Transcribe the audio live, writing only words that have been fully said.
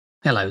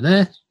Hello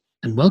there,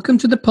 and welcome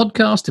to the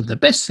podcast of the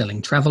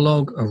best-selling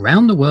travelogue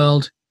Around the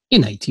World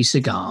in 80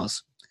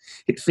 Cigars.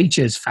 It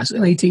features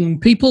fascinating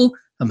people,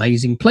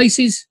 amazing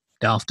places,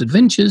 daft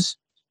adventures,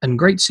 and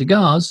great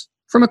cigars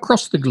from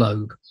across the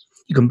globe.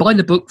 You can buy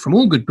the book from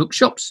all good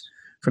bookshops,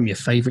 from your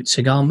favourite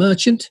cigar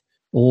merchant,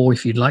 or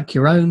if you'd like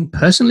your own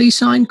personally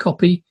signed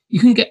copy, you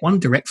can get one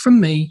direct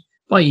from me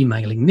by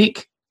emailing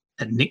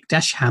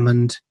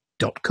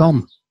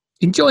nick@nick-hammond.com.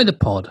 Enjoy the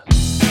pod.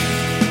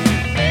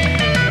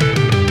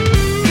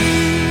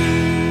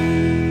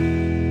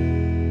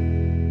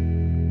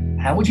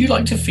 How would you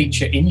like to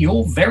feature in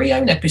your very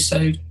own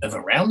episode of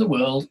Around the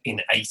World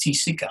in 80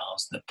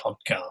 Cigars, the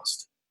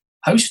podcast?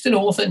 Host and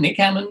author Nick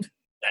Hammond,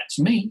 that's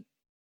me,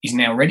 is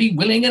now ready,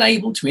 willing and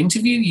able to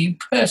interview you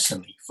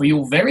personally for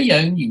your very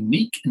own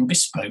unique and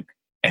bespoke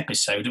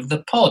episode of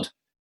the pod.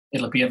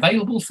 It'll be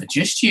available for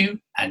just you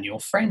and your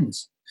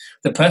friends.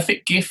 The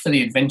perfect gift for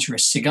the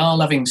adventurous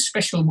cigar-loving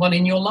special one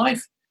in your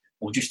life,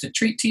 or just a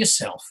treat to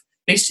yourself.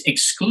 This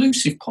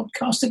exclusive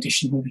podcast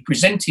edition will be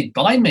presented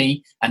by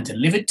me and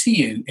delivered to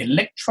you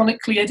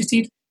electronically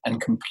edited and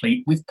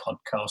complete with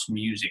podcast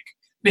music.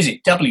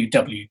 Visit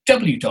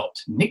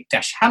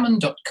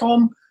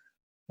www.nick-hammond.com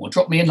or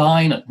drop me a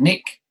line at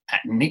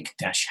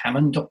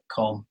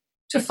nick@nick-hammond.com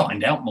to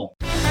find out more.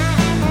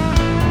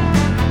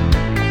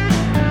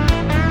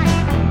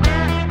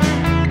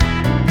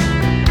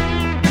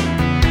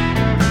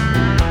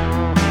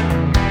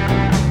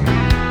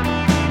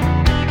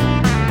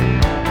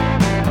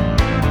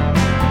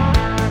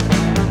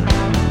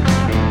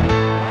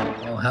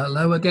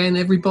 Hello again,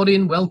 everybody,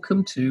 and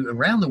welcome to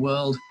Around the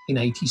World in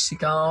 80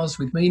 Cigars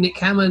with me, Nick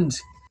Hammond.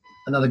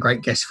 Another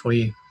great guest for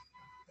you.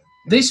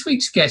 This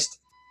week's guest,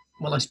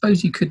 well, I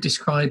suppose you could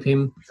describe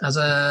him as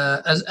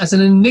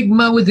an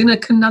enigma within a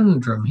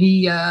conundrum.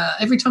 He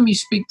every time you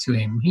speak to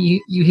him,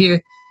 you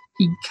hear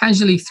he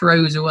casually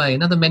throws away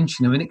another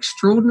mention of an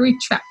extraordinary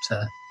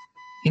chapter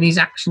in his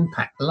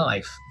action-packed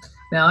life.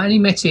 Now, I only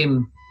met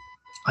him,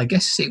 I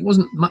guess it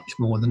wasn't much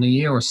more than a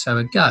year or so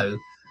ago.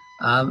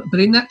 But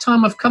in that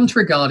time, I've come to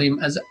regard him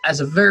as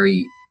a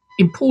very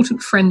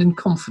important friend and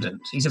confidant.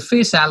 He's a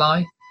fierce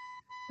ally,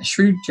 a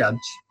shrewd judge,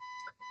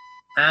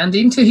 and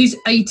into his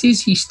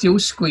 80s, he still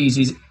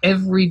squeezes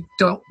every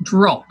drop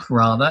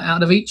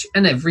out of each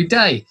and every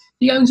day.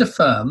 He owns a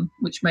firm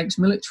which makes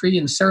military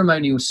and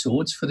ceremonial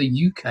swords for the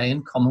UK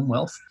and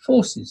Commonwealth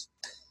forces.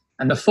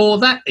 And before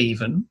that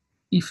even,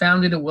 he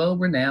founded a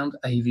world-renowned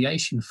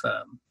aviation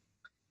firm.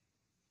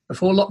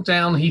 Before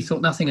lockdown, he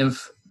thought nothing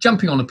of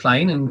jumping on a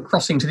plane and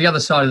crossing to the other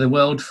side of the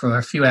world for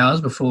a few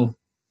hours before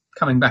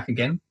coming back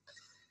again.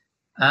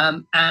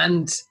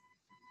 And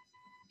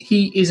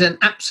he is an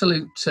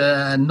absolute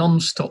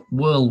non-stop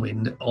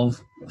whirlwind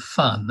of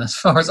fun, as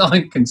far as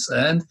I'm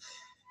concerned.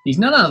 He's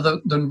none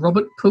other than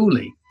Robert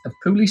Pooley of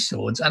Pooley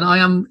Swords, and I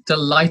am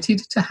delighted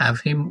to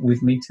have him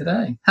with me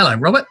today. Hello,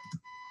 Robert.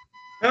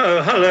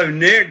 Oh, hello,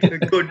 Nick.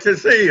 Good to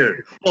see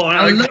you. Well,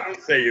 I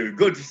can't see you.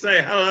 Good to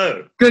say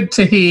hello. Good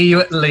to hear you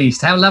at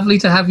least. How lovely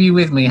to have you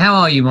with me. How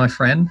are you, my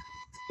friend?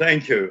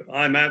 Thank you.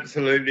 I'm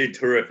absolutely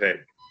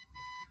terrific.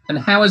 And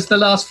how has the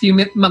last few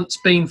months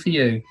been for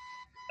you?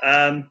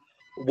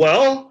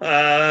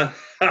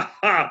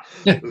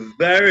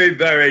 Very,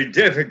 very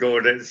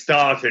difficult it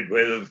started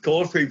with. Of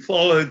course, we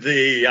followed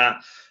the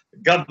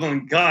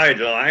government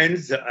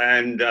guidelines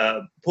and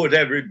put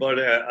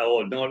everybody,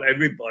 or not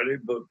everybody,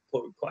 but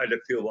put quite a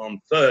few on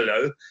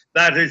furlough.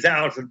 That is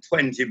out of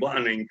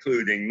 21,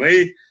 including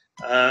me.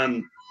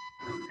 And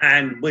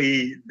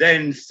we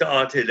then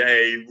started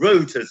a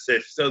rota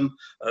system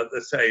at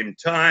the same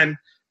time.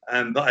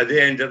 And by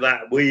the end of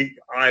that week,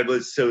 I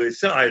was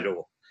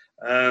suicidal.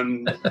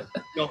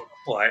 Not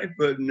quite,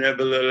 but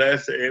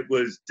nevertheless, it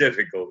was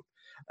difficult.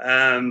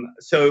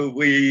 So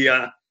we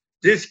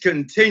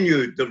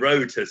discontinued the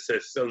rota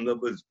system that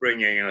was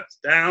bringing us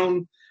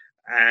down,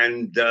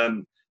 and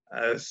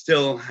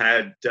still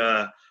had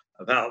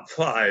about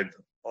 5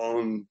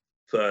 on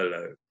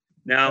furlough.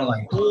 Now,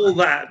 all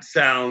that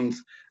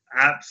sounds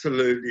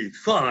absolutely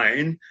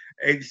fine,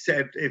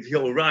 except if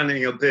you're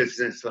running a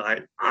business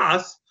like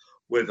us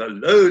with a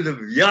load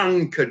of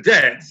young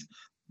cadets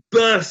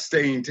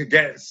bursting to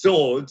get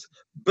swords,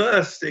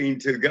 bursting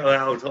to go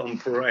out on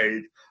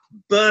parade,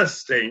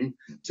 bursting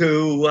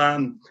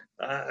to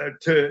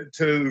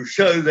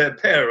show their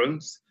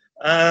parents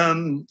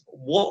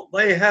what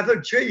they have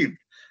achieved.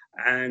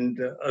 And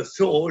a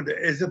sword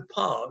is a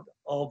part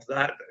of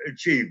that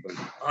achievement,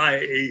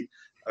 i.e.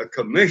 a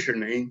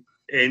commissioning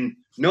in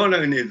not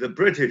only the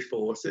British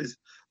forces,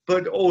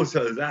 but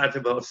also that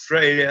of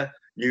Australia,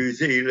 New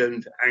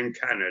Zealand and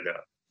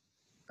Canada.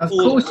 Of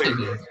course it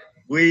is.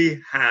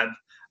 We have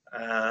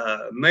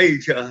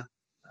major,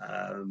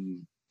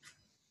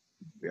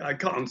 I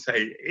can't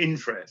say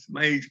interest,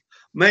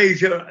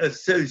 major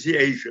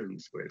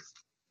associations with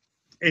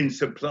in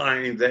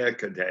supplying their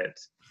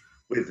cadets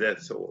with their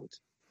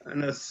swords.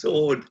 And a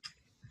sword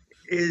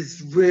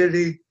is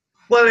really,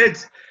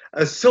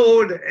 a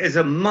sword is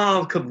a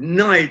mark of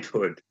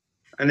knighthood,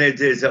 and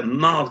it is a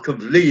mark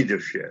of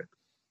leadership.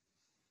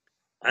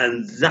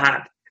 And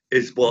that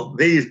is what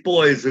these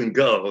boys and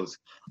girls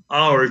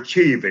are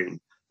achieving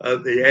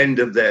at the end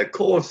of their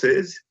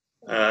courses.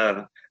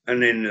 And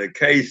in the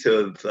case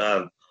of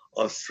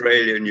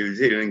Australia, New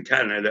Zealand,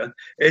 Canada,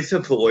 it's a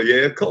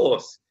 4-year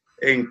course,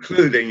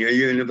 including a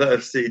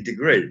university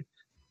degree.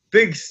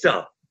 Big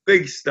stuff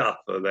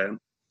for them.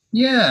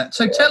 Yeah.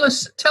 So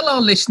tell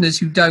our listeners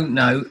who don't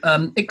know,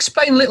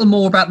 explain a little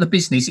more about the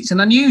business. It's an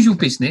unusual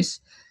business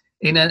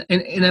in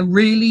a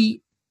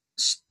really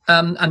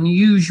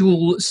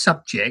unusual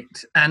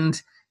subject,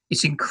 and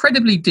it's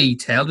incredibly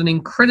detailed and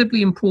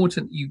incredibly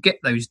important you get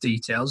those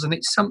details, and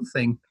it's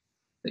something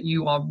that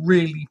you are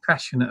really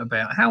passionate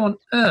about. How on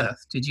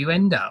earth did you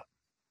end up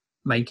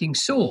making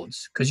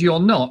swords? Because you're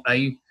not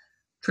a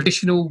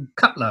traditional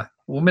cutler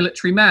or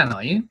military man,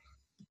 are you?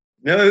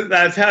 No,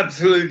 that's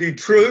absolutely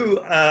true.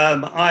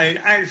 I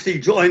actually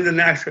joined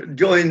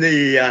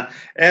the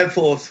Air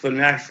Force for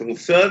National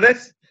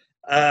Service.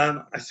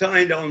 I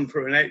signed on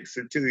for an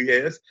extra 2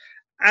 years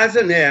as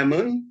an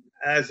airman,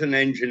 as an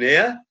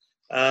engineer,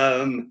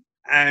 and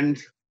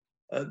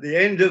at the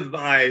end of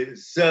my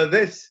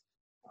service,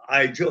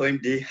 I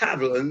joined de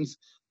Havilland's,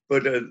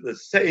 but at the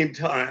same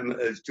time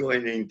as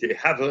joining de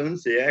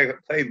Havilland's, the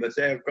famous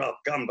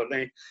aircraft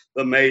company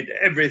that made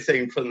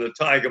everything from the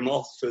Tiger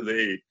Moth to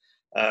the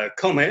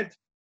Comet,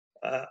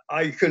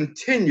 I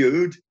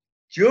continued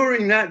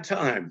during that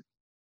time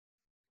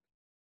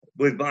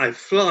with my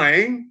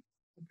flying,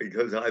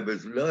 because I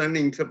was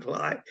learning to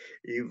fly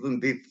even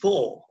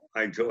before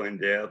I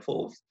joined the Air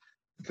Force,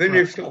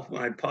 finished off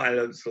my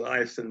pilot's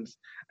license,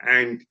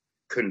 and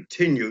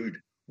continued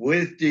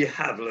with de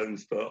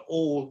Havilland's for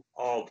all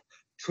of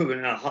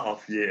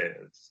 2.5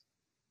 years.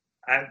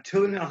 At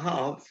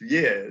 2.5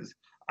 years,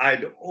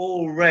 I'd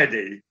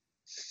already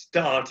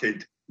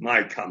started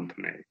my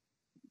company.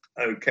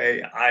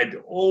 Okay, I'd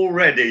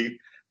already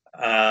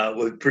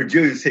was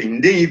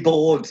producing knee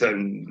boards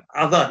and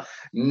other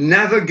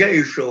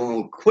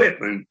navigational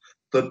equipment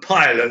for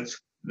pilots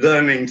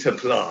learning to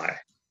fly.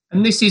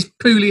 And this is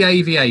Pooley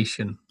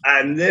Aviation.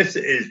 And this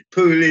is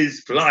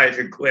Pooley's Flight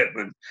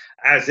Equipment,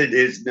 as it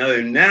is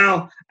known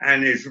now,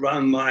 and is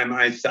run by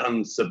my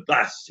son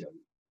Sebastian.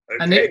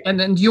 Okay.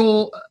 And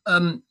your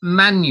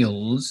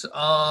manuals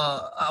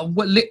are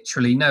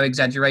literally, no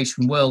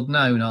exaggeration, world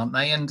known, aren't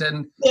they? And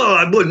well,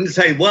 I wouldn't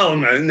say well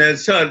known. They're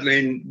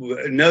certainly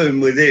known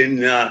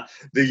within the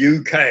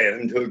UK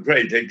and to a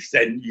great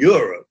extent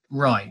Europe.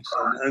 Right.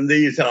 And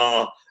these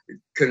are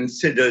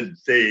considered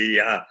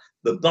the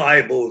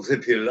Bibles,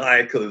 if you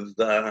like, of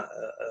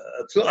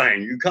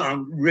flying. You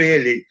can't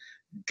really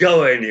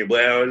go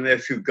anywhere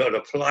unless you've got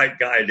a flight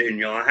guide in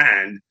your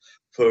hand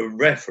for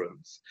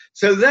reference.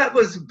 So that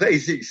was the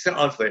basic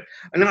start of it.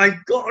 And I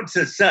got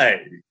to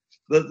say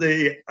that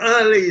the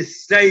early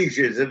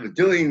stages of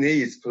doing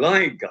these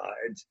flight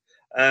guides,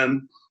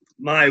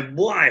 my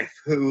wife,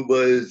 who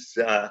was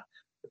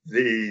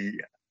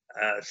the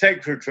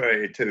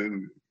secretary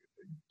to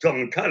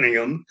John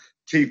Cunningham,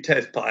 chief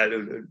test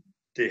pilot at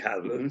de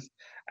Havilland's,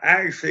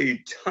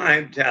 actually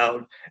typed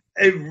out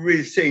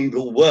every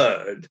single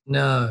word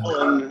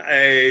on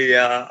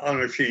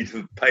a sheet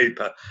of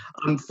paper.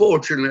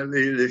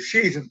 Unfortunately, the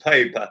sheet of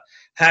paper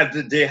had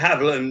the de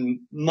Havilland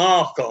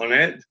mark on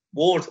it,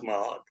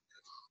 watermark,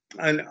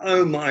 and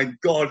oh my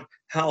God,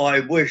 how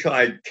I wish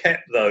I'd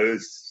kept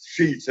those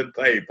sheets of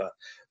paper,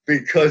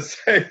 because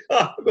I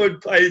would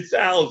pay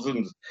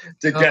thousands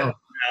to get them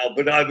now.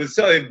 But I was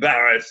so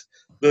embarrassed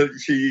that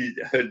she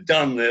had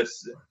done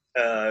this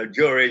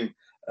during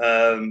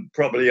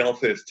probably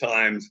office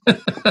times.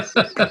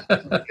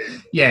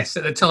 Yes,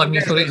 at the time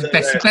you thought it was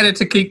better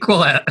to keep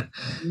quiet.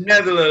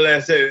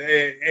 Nevertheless,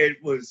 it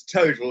was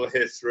total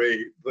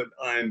history, but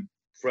I'm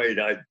afraid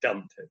I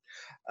dumped it.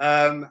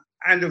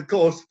 And of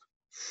course,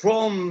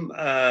 from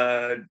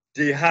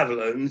de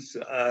Havilland's,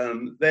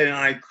 then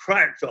I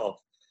cracked off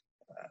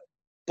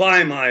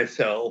by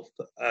myself,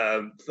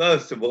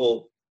 first of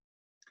all,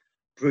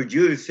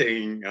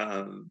 producing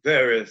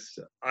various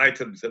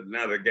items of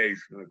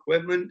navigation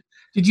equipment.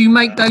 Did you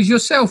make those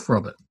yourself,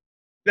 Robert?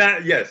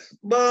 Yes.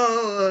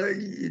 Well,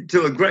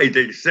 to a great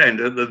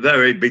extent at the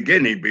very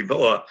beginning,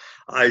 before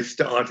I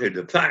started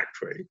a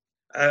factory.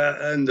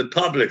 And the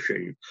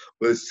publishing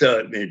was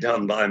certainly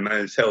done by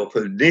myself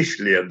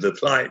initially of the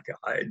flight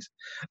guides.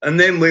 And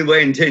then we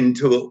went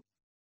into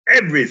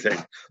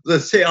everything. The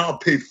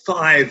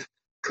CRP-5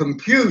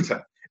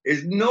 computer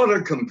is not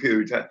a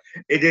computer,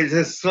 it is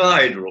a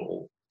slide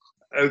rule,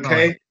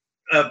 okay?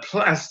 A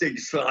plastic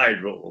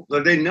slide rule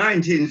that in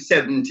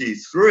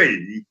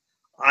 1973,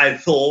 I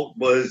thought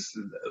was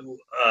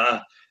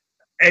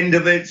end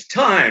of its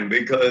time,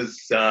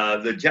 because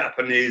the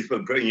Japanese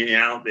were bringing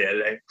out the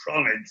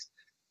electronics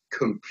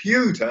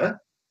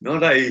computer,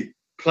 not a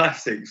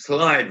plastic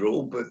slide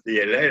rule, but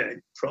the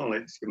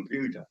electronics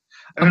computer.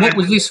 And what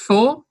was this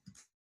for?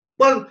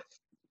 Well,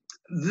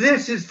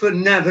 this is for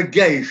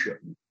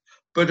navigation.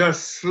 But a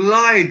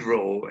slide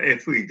rule,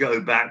 if we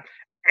go back,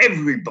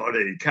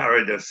 everybody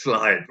carried a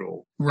slide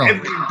rule. Right.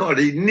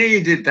 Everybody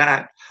needed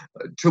that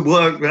to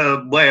work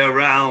their way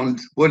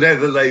around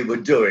whatever they were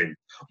doing.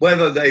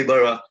 whether they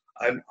were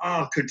an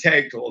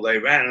architect or they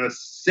ran a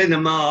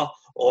cinema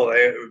or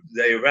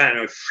they ran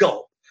a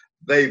shop,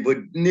 they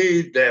would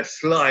need their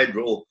slide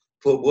rule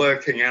for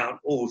working out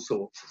all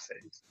sorts of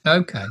things.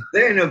 Okay.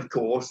 Then, of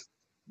course,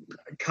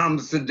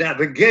 comes the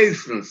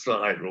navigation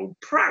slide rule,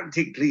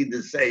 practically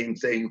the same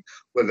thing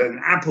with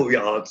an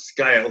Appleyard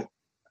scale,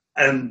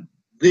 and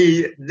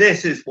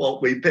this is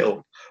what we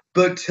built.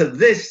 But to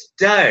this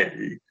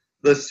day,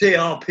 the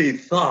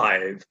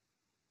CRP-5,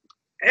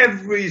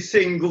 every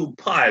single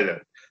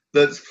pilot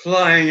that's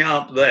flying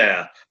up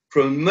there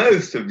from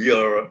most of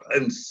Europe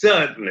and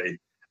certainly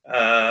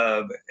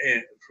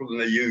from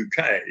the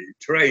UK,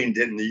 trained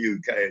in the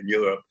UK and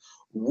Europe,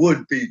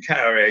 would be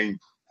carrying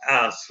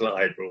our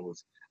slide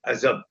rules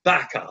as a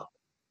backup.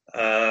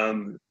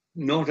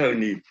 Not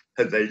only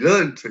have they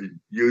learned to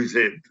use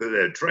it for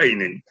their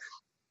training,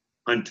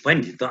 and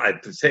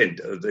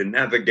 25% of the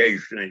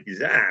navigation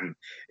exam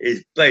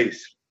is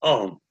based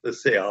on the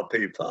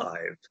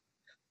CRP-5,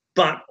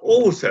 but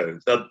also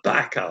the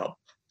backup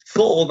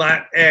for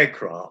that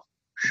aircraft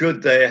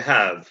should they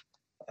have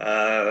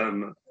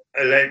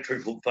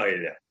electrical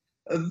failure.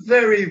 A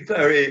very,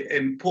 very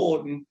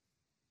important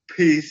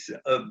piece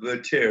of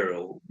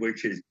material,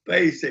 which is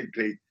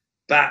basically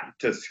back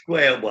to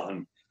square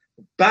one.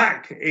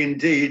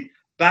 Indeed,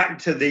 back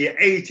to the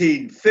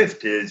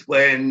 1850s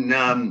when,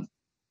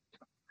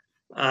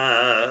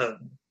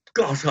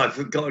 gosh, I've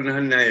forgotten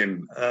her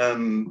name.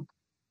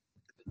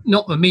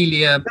 Not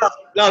Amelia.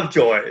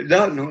 Lovejoy.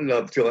 No, not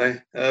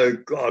Lovejoy. Oh,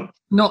 God.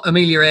 Not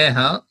Amelia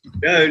Earhart.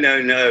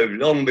 No.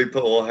 Long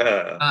before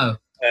her. Oh.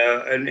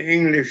 An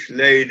English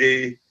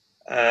lady,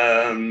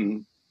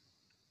 Lovelace.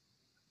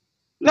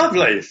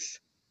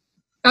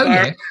 Oh,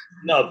 yeah.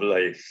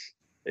 Lovelace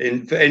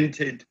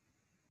invented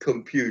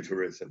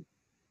computerism.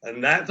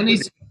 And that's... And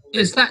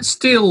is that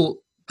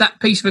still...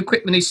 That piece of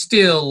equipment is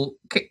still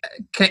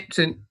kept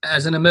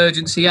as an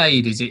emergency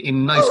aid, is it,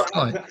 in most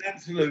flights?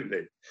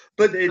 Absolutely.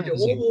 But it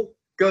all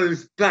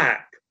goes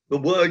back. The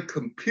word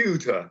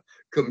computerism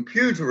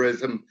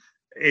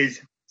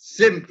is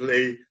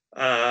simply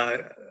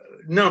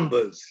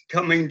numbers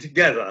coming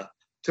together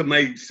to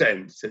make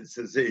sense. It's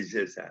as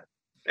easy as that.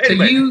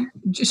 Anyway.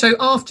 So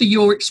after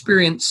your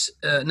experience,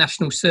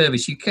 national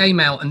service, you came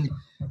out and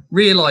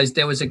realised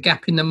there was a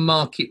gap in the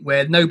market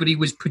where nobody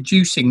was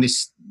producing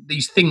these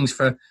things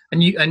for,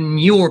 and in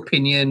your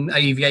opinion,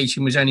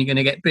 aviation was only going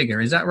to get bigger.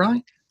 Is that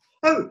right?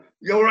 Oh,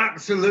 you're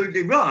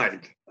absolutely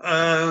right.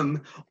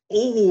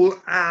 All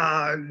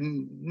our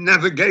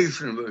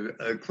navigation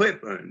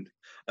equipment,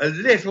 a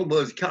little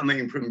was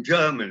coming from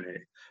Germany,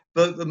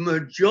 but the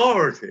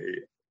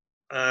majority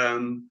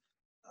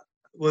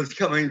was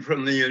coming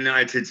from the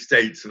United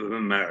States of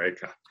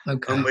America.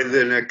 Okay. And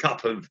within a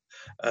couple of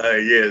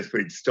years,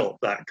 we'd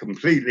stopped that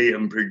completely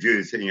and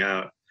producing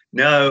our...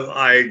 No,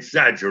 I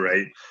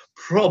exaggerate.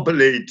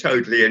 Probably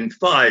totally in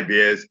 5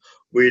 years,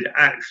 we'd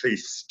actually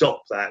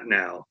stopped that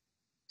now.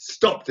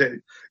 Stopped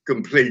it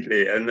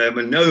completely. And there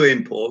were no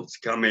imports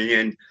coming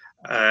in.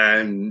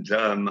 And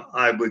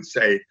I would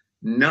say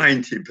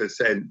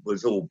 90%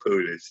 was all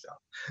Polish stuff.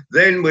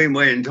 Then we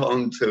went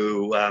on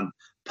to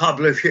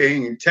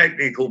publishing,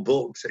 technical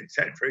books,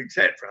 etc.,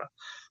 etc.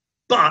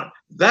 But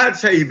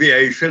that's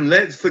aviation.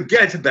 Let's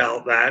forget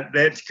about that.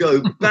 Let's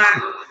go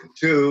back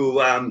to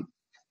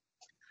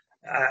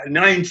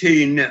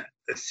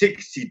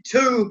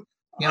 1962.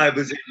 Yep. I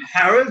was in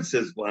Harrods,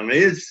 as one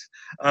is,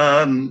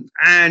 and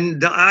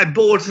I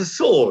bought a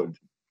sword.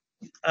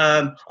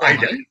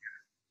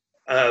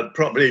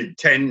 Probably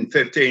 10,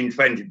 15,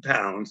 20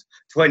 pounds.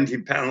 20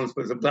 pounds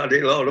was a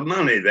bloody lot of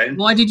money then.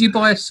 Why did you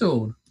buy a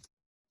sword?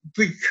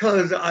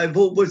 Because I've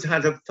always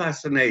had a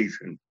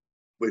fascination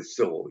with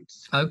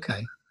swords.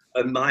 Okay.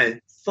 And my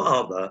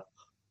father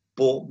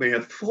bought me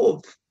a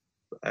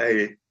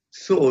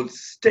sword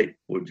stick,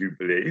 would you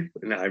believe?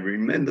 And I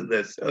remember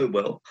this so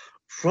well,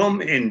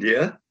 from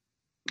India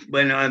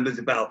when I was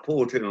about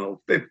 14 or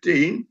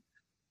 15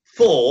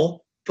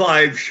 for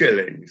 5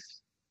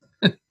 shillings.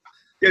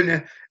 You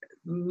know,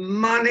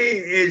 money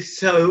is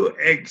so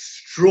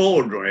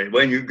extraordinary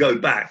when you go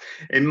back.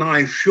 In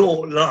my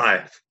short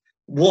life,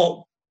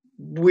 what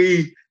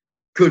we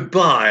could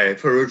buy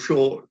for a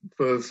small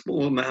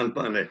amount of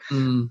money.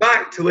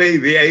 Back to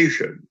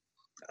aviation,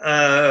 in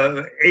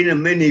a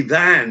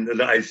minivan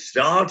that I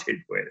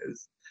started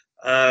with,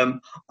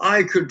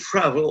 I could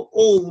travel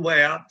all the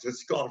way up to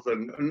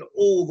Scotland and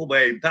all the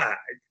way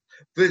back,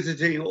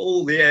 visiting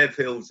all the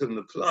airfields and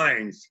the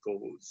flying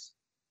schools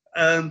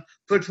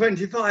for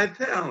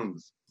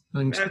 £25.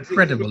 It's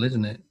incredible,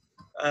 isn't it?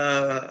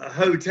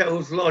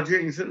 Hotels,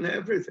 lodgings, and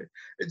everything.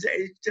 It's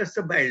just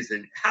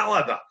amazing.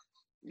 However,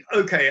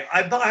 okay,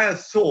 I buy a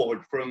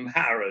sword from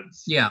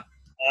Harrods. Yeah.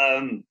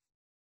 And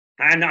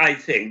I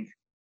think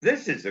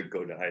this is a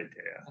good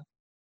idea.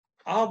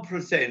 I'll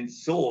present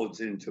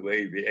swords into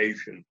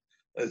aviation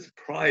as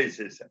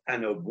prizes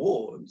and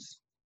awards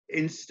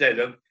instead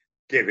of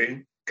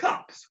giving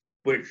cups,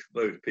 which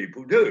most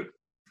people do.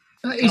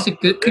 That is a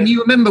good. Can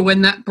you remember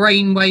when that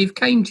brainwave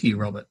came to you,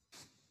 Robert?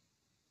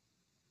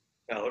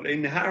 out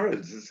in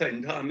Harrods the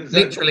same time as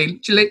literally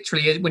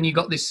when you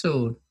got this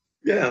sword.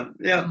 Yeah.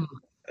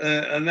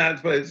 And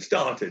that's where it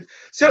started.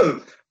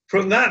 So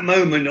from that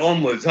moment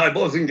onwards, I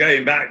wasn't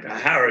going back to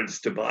Harrods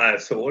to buy a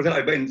sword.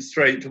 I went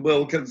straight to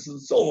Wilkinson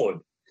Sword,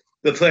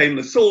 the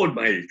famous sword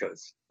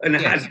makers, and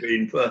had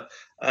been for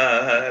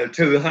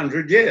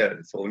 200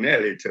 years, or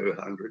nearly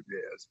 200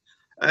 years.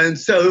 And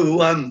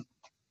so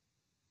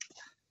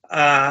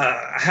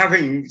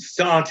having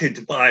started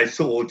to buy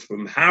swords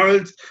from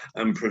Harrods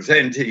and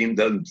presenting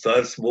them,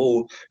 first of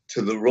all,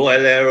 to the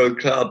Royal Aero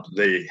Club,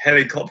 the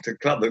Helicopter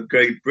Club of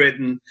Great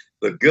Britain,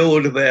 the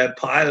Guild of Air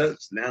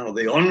Pilots, now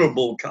the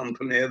Honourable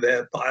Company of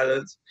Air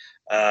Pilots,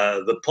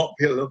 the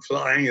Popular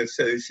Flying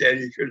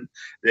Association,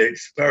 the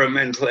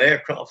Experimental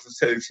Aircraft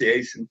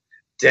Association,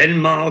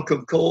 Denmark,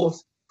 of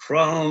course,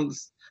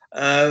 France.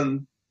 Well,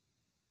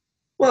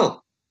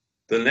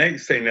 the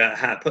next thing that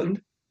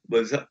happened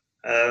was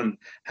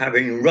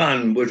having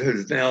run what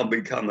has now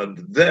become a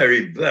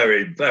very,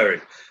 very, very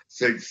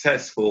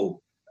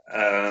successful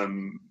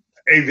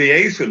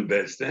aviation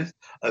business,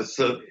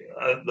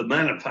 the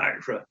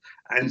manufacturer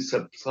and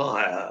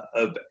supplier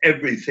of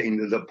everything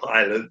that a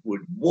pilot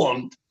would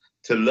want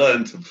to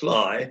learn to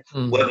fly,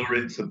 whether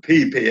it's a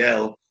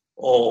PPL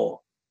or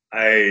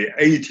a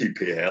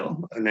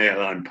ATPL, an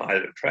airline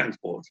pilot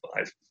transport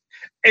license.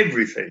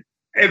 Everything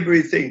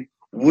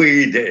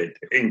we did,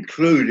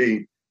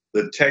 including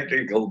the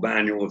technical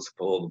manuals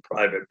for the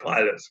private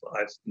pilot's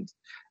license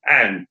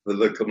and for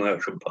the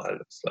commercial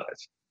pilot's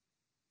license.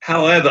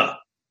 However,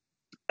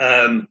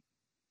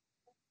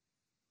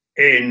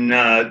 in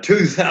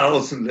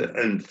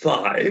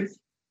 2005,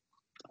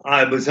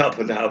 I was up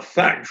at our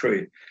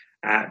factory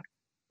at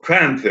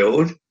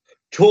Cranfield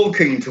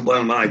talking to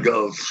one of my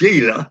girls,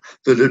 Sheila,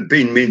 that had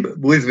been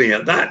with me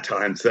at that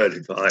time,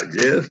 35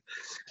 years.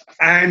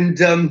 And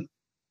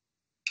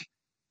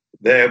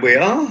there we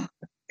are,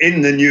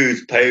 in the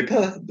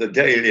newspaper, the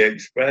Daily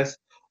Express,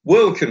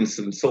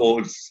 Wilkinson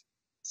Swords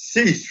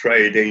ceased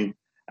trading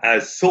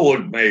as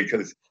sword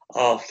makers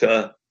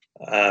after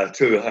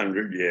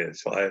 200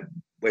 years. So I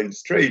went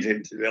straight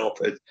into the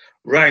office,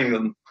 rang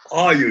them,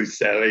 are you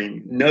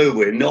selling? No,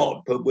 we're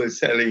not, but we're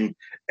selling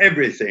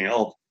everything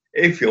off.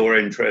 If you're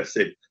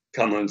interested,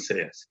 come and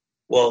see us.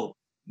 Well,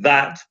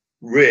 that's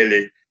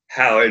really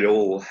how it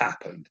all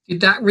happened.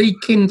 Did that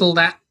rekindle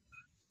that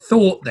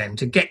thought then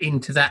to get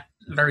into that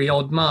very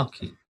odd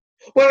market?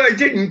 Well, I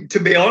didn't, to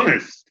be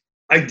honest.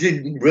 I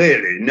didn't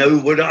really know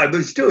what I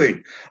was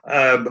doing.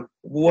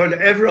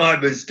 Whatever I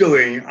was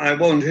doing, I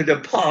wanted a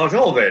part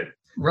of it.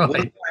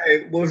 Right.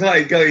 Was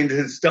I going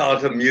to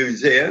start a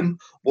museum?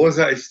 Was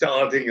I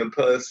starting a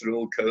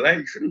personal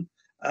collection?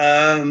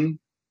 And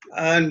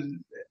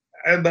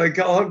oh my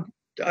God,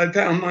 I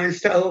found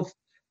myself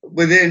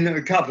within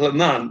a couple of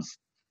months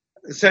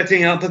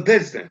setting up a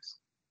business.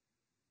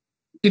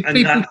 Did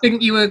people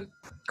think you were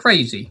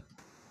crazy?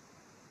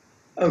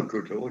 Oh,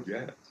 good Lord,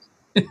 yes.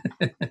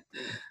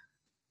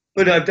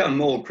 But I've done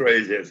more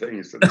crazier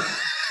things than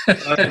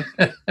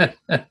that.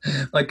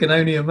 I can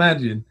only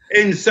imagine.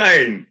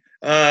 Insane.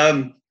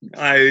 I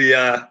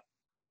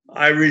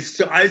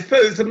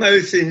suppose the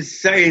most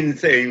insane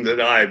thing that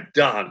I've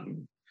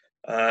done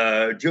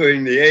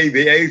during the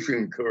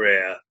aviation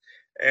career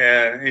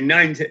in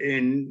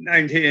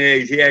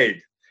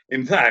 1988.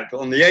 In fact,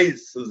 on the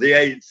 8th of the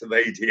 8th of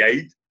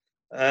 88,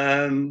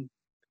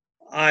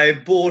 I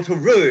bought a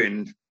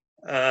ruined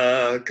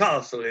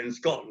castle in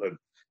Scotland,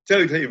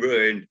 totally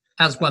ruined.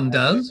 As one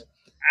does.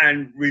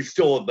 And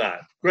restored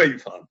that.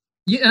 Great fun.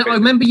 Yeah, I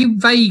remember you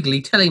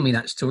vaguely telling me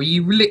that story.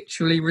 You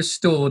literally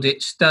restored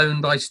it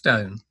stone by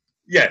stone.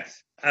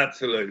 Yes,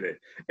 absolutely.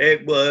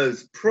 It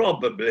was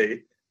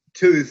probably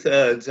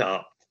 2/3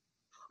 up.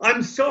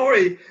 I'm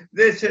sorry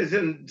this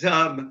isn't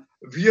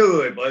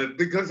viewable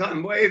because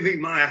I'm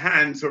waving my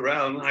hands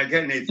around like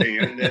anything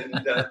and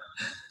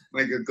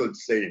make a good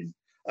scene.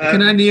 I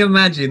can only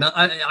imagine.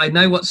 I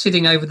know what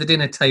sitting over the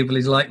dinner table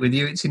is like with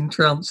you. It's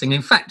entrancing.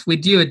 In fact, we're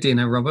due a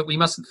dinner, Robert. We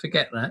mustn't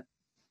forget that.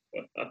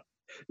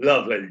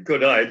 Lovely.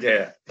 Good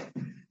idea.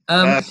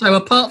 So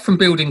apart from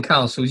building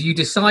castles, you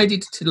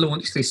decided to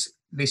launch this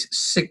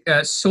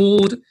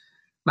sword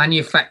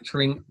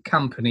manufacturing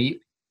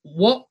company.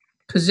 What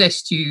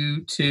possessed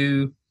you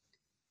to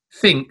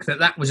think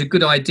that was a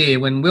good idea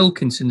when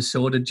Wilkinson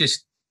Sword had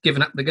just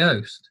given up the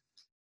ghost?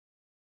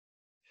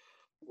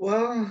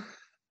 Well,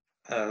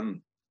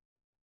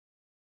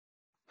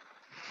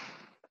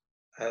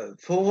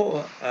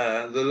 for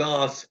the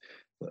last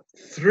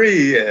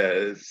 3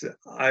 years,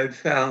 I've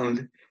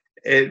found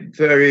it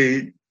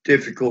very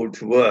difficult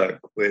to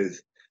work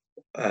with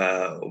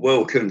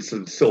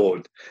Wilkinson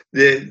Sword,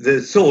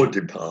 the sword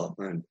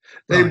department.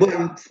 They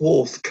weren't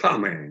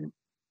forthcoming,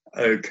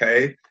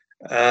 okay?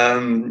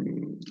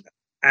 And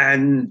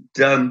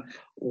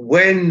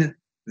when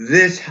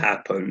this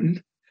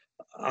happened,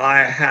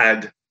 I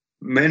had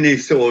many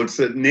swords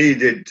that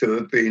needed to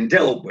have been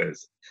dealt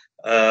with,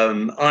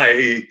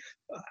 i.e.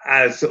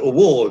 as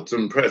awards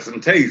and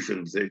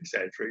presentations,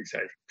 etc.,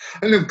 etc.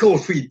 And of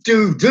course, we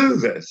do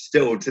this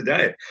still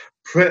today.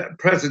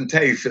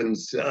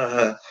 Presentations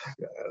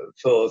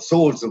for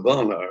Swords of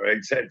Honour,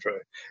 etc.,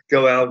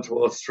 go out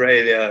to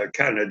Australia,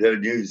 Canada,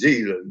 New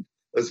Zealand,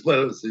 as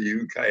well as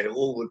the UK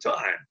all the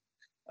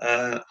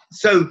time.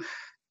 So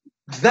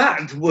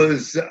that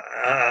was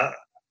a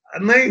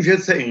major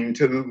thing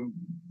to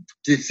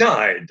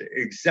decide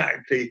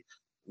exactly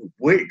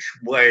which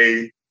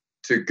way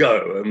to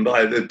go. And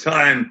by the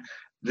time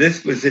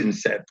this was in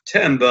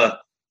September,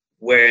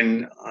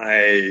 when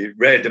I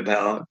read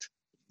about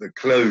the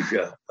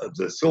closure of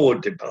the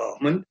sword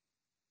department,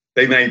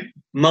 they made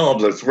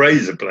marvelous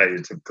razor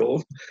blades, of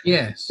course.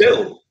 Yes.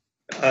 Still,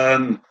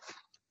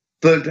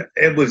 but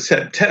it was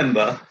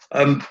September.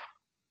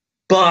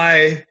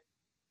 By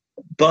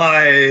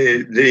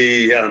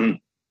the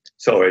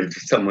sorry,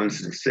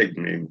 someone's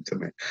signaling to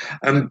me.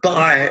 And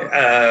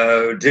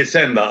by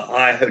December,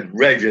 I had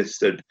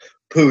registered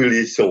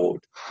Pooley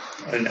Sword,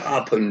 and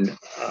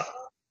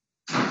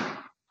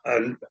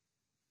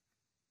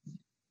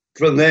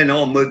from then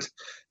onwards,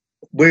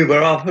 we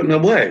were up and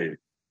away,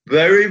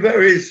 very,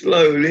 very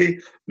slowly.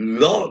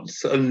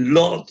 Lots and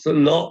lots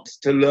and lots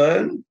to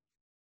learn.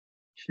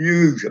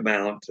 Huge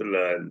amount to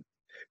learn.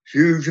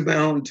 Huge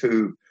amount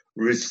to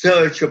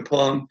research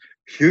upon.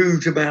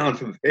 Huge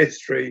amount of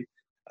history.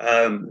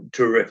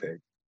 Terrific.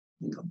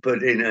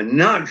 But in a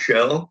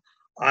nutshell,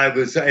 I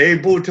was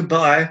able to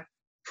buy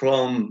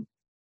from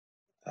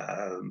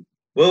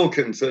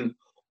Wilkinson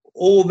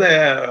all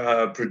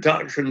their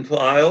production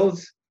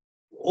files,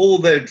 all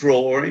their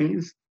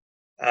drawings,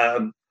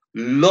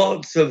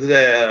 lots of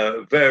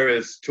their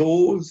various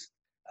tools,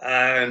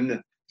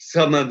 and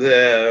some of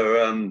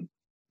their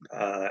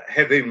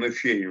heavy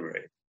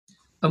machinery.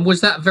 And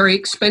was that very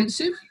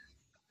expensive?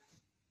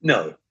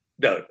 No.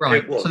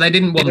 Right. So they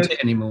didn't want it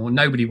anymore.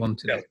 Nobody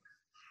wanted it.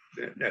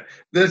 No.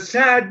 The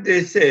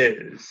sadness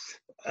is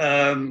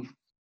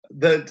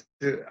that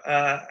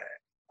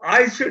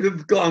I should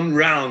have gone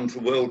round to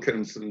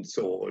Wilkinson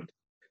Sword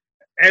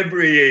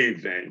every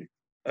evening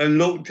and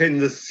looked in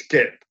the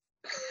skip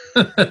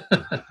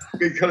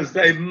because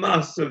they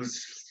must have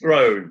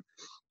thrown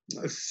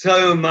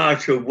so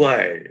much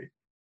away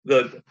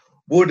that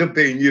would have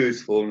been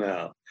useful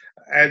now.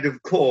 And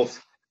of course,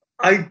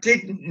 I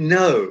didn't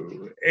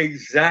know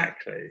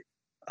exactly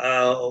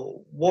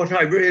what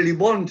I really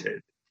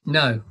wanted.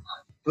 No.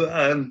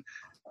 But,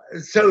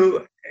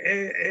 so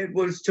it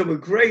was to a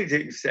great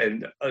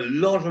extent a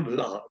lot of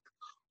luck,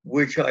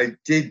 which I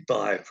did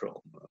buy from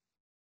them.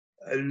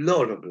 A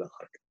lot of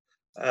luck.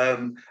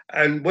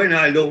 And when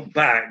I look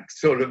back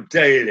sort of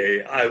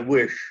daily, I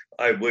wish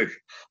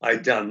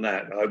I'd done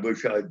that. I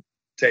wish I'd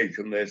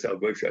taken this. I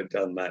wish I'd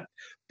done that.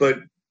 But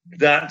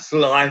that's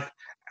life.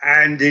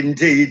 And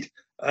indeed,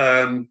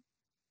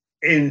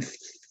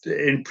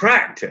 in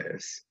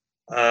practice,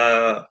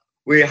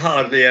 we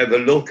hardly ever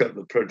look at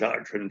the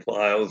production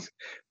files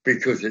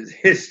because it's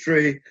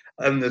history,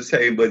 and the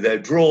same with their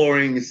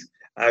drawings.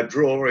 Our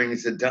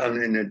drawings are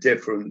done in a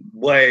different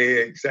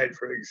way, etc.,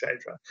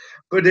 etc.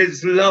 But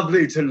it's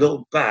lovely to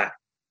look back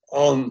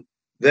on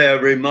their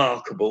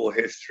remarkable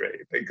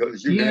history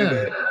because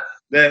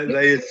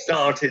they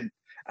started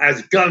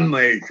as gun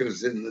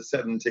makers in the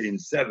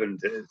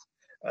 1770s,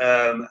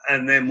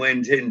 and then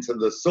went into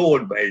the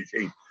sword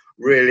making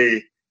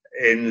really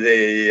in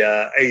the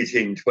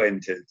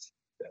 1820s.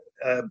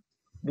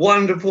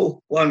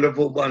 Wonderful,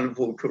 wonderful,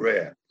 wonderful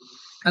career.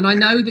 And I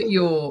know that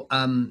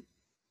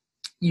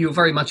you're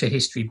very much a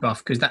history buff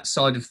because that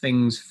side of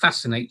things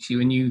fascinates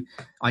you, and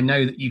I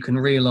know that you can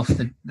reel off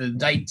the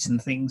dates and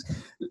things.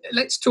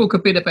 Let's talk a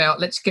bit about,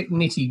 let's get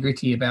nitty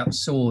gritty about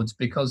swords,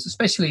 because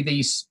especially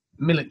these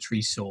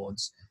military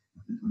swords,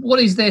 what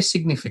is their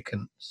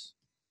significance?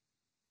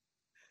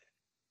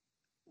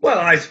 Well,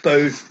 I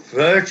suppose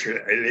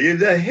virtually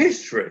the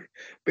history,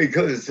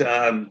 because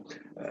the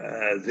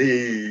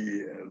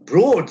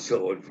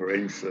broadsword, for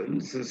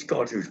instance, the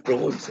Scottish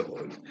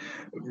broadsword,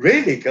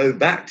 really go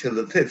back to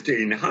the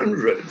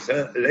 1500s,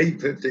 late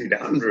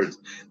 1500s.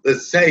 The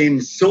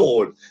same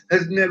sword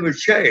has never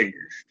changed.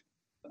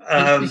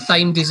 It's the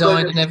same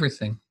design and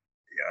everything.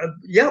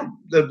 Yeah,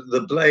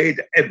 the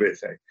blade,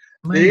 everything.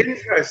 The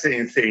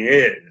interesting thing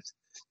is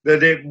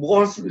that it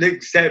wasn't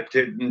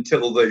accepted into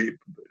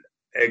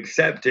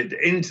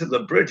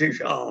the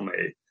British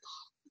Army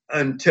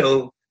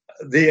until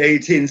the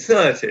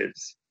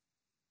 1830s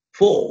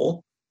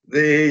for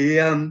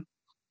the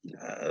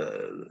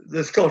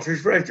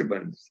Scottish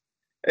regiments.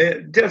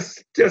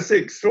 Just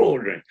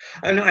extraordinary.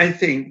 And I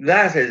think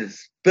that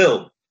is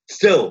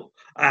still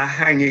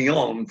hanging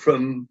on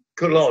from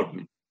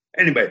Culloden.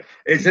 Anyway,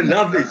 it's a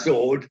lovely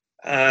sword,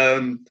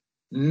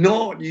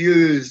 not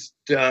used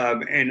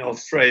in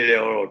Australia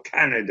or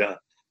Canada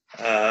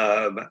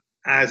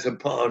as a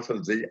part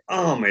of the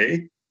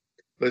army,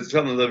 but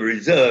some of the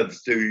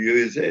reserves do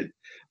use it,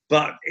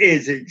 but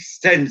is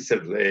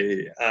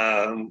extensively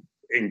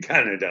in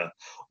Canada,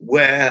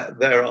 where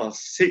there are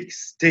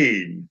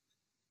 16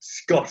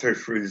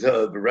 Scottish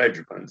Reserve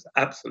regiments.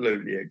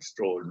 Absolutely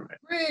extraordinary.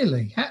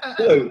 Really?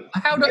 So,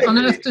 On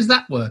earth does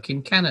that work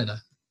in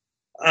Canada?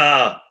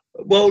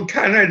 Well,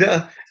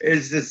 Canada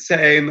is the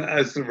same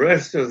as the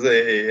rest of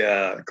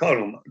the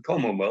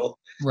Commonwealth.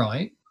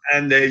 Right.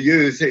 And they're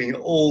using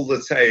all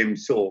the same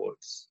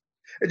swords.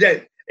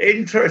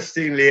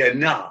 Interestingly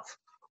enough,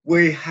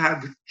 we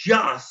have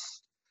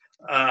just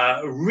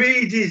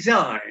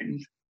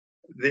redesigned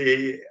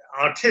the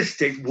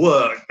artistic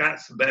work,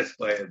 that's the best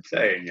way of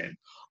saying it,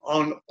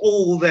 on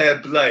all their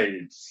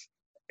blades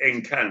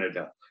in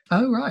Canada.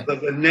 Oh, right. So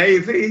the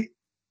Navy,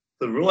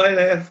 the Royal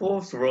Air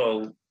Force,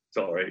 the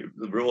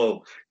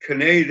Royal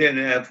Canadian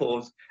Air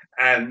Force,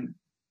 and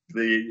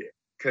the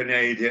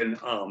Canadian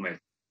Army.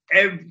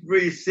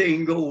 Every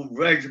single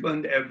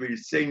regiment, every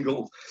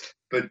single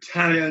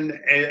battalion,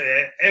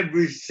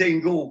 every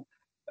single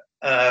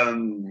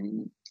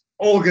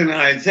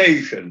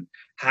organization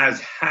has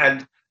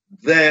had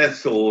their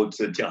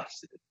swords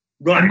adjusted.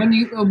 Right.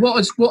 And what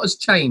has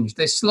changed?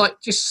 There's slight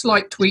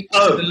tweaks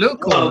to the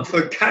look. Well,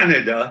 for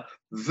Canada,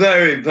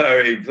 very,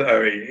 very,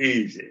 very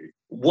easy.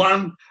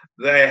 One,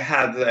 they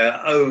have their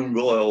own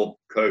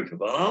royal coat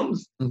of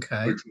arms, which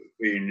has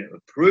been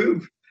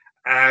approved,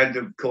 and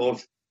of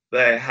course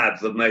they have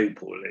the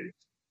maple leaf.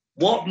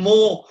 What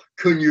more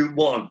can you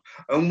want?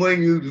 And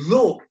when you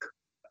look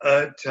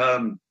at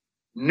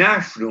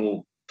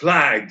national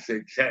flags,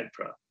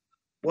 etc.,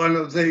 one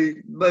of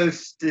the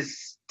most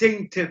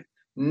distinctive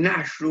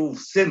national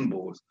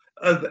symbols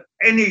of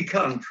any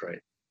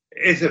country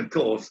is, of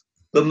course,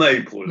 the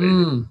maple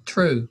leaf.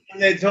 True.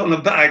 And it's on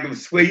a bag of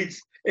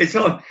sweets. It's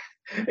on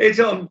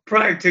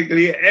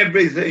practically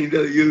everything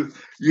that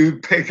you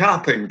pick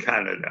up in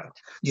Canada.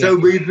 Yeah. So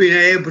we've been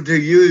able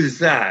to use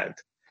that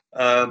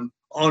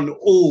on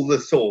all the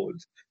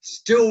swords,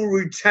 still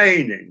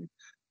retaining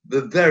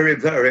the very,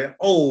 very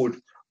old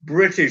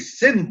British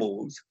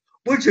symbols,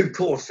 which of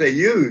course they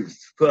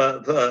used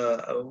for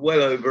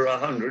well over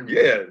 100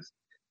 years.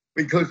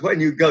 Because when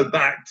you go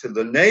back to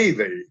the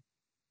Navy,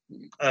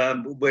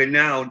 we're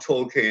now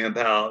talking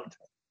about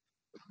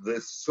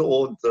the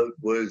sword that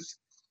was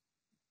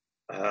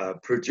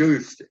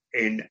produced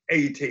in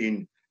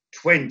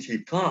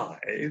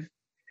 1825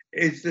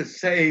 is the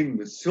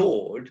same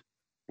sword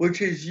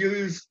which is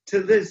used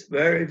to this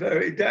very,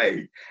 very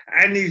day,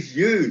 and is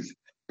used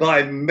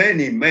by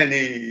many,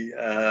 many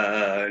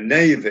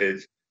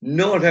navies,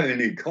 not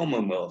only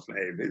Commonwealth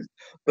navies,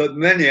 but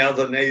many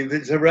other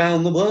navies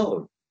around the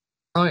world.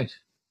 Right.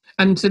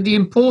 And so the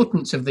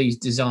importance of these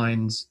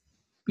designs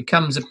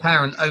becomes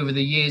apparent over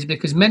the years,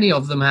 because many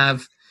of them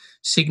have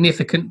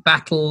significant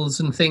battles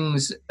and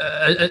things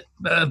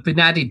have been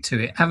added to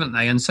it, haven't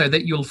they? And so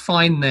that you'll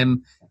find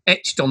them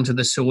etched onto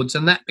the swords,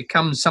 and that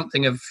becomes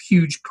something of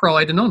huge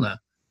pride and honour.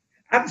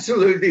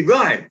 Absolutely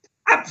right.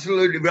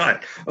 Absolutely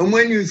right. And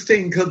when you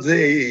think of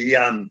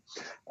the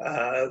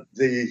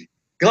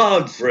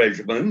Guards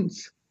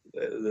regiments,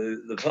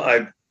 the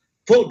 5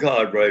 Foot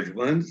Guard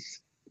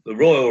regiments, the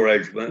Royal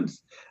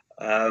regiments,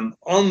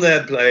 on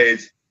their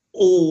blades,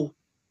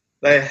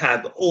 they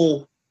have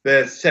all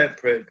their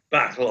separate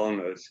battle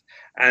honours,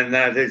 and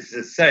that is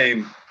the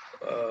same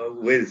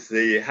with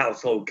the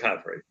household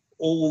cavalry.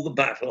 All the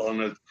battle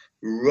honours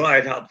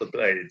right up the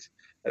blades.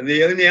 And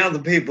the only other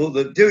people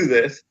that do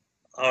this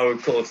are,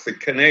 of course, the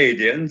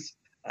Canadians.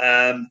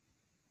 And,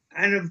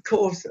 of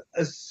course,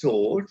 a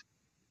sword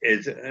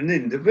is an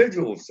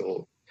individual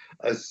sword.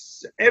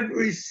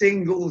 Every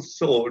single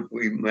sword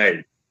we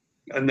make,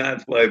 and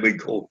that's why we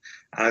call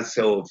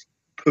ourselves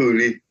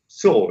Pooley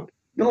Sword,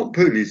 not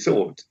Pooley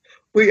Swords.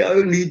 We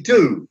only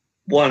do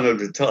one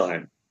at a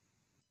time.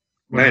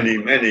 Many,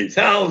 many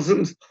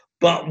thousands,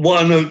 but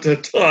one at a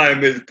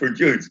time is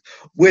produced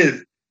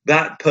with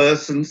that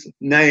person's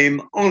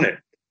name on it.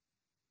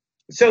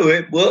 So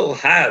it will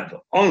have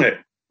on it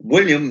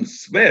William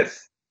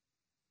Smith,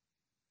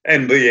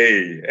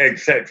 MBE,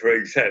 etc.,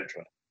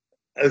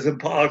 as a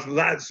part of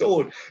that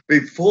sword,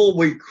 before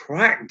we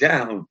crack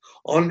down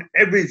on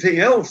everything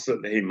else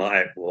that he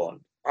might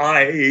want,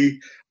 i.e.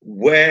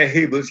 where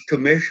he was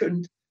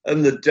commissioned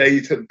and the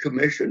date of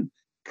commission,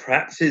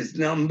 perhaps his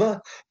number,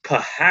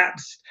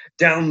 perhaps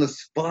down the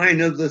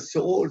spine of the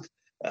sword,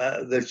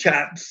 the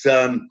chap's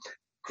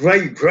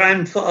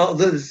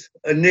great-grandfather's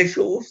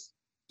initials,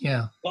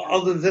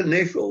 father's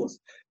initials,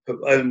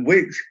 and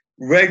which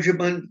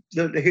regiment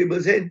that he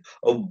was in,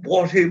 of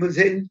what he was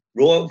in,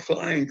 Royal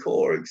Flying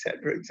Corps,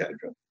 etc., etc.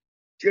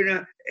 You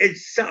know,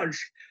 it's such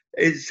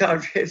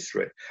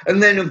history.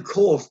 And then, of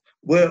course,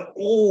 we're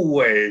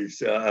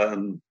always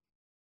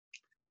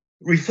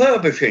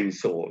refurbishing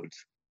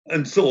swords,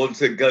 and swords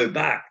that go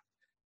back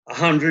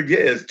 100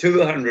 years,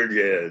 200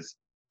 years,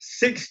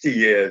 60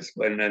 years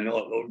when they're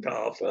not looked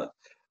after.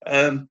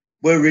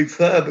 We're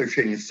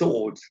refurbishing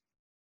swords.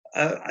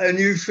 And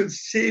you should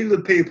see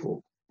the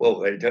people, well,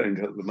 they don't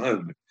at the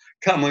moment,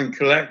 come and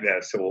collect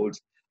their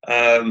swords.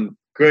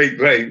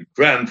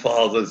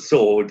 Great-great-grandfather's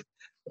sword,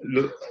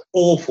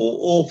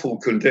 awful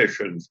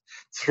conditions,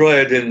 throw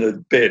it in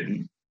the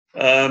bin.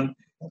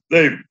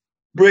 They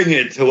bring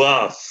it to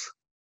us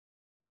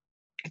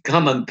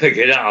come and pick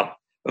it up.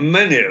 And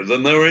many of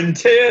them are in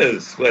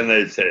tears when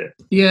they see it.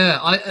 Yeah,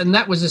 and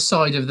that was a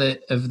side of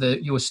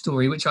your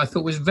story which I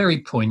thought was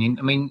very poignant.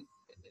 I mean,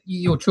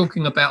 you're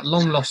talking about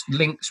long lost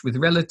links with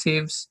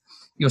relatives.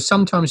 You're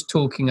sometimes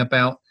talking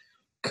about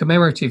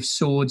commemorative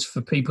swords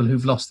for people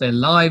who've lost their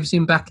lives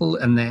in battle,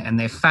 and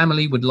their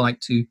family would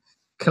like to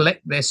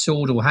collect their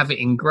sword or have it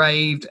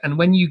engraved. And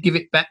when you give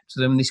it back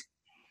to them, this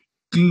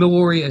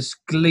glorious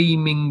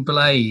gleaming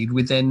blade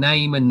with their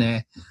name and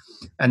the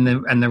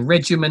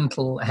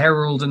regimental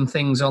herald and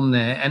things on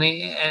there, and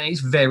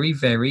it's very,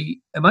 very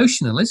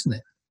emotional, isn't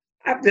it?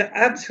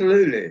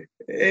 Absolutely,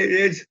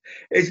 it's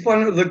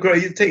one of the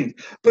great things.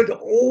 But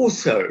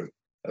also,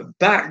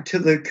 back to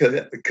the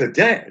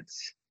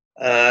cadets,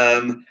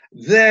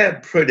 they're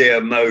pretty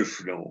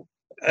emotional.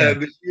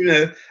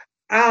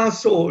 Our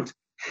swords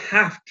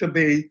have to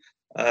be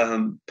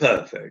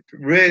perfect,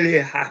 really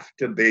have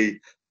to be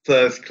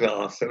first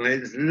class, and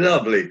it's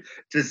lovely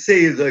to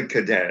see the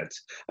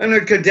cadets. And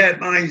a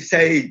cadet might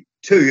say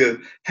to you,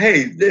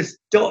 hey, this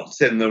dot's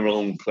in the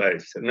wrong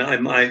place. And I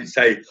might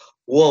say,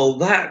 well,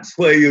 that's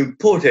where you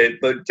put it,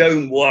 but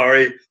don't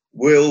worry,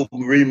 we'll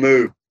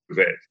remove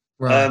it.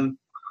 Right.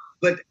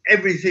 But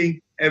everything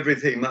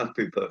must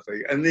be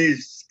perfect. And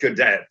these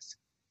cadets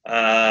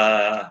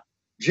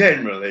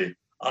generally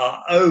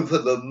are over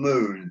the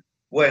moon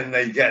when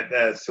they get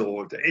their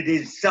sword. It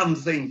is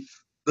something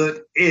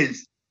that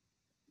is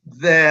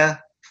their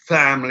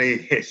family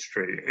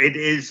history. It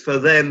is for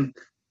them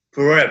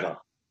forever.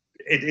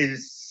 It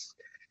is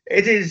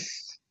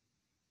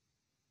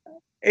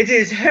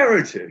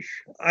heritage.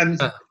 And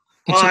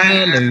it's an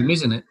heirloom,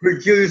 isn't it?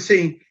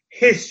 Producing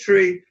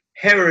history,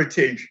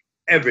 heritage,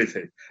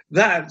 everything.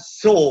 That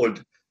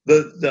sword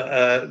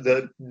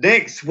that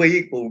next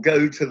week will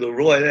go to the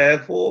Royal Air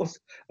Force,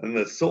 and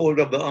the Sword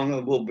of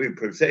Honor will be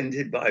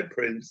presented by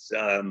Prince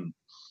of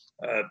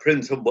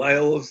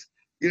Wales.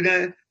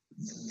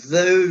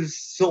 Those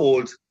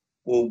swords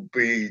will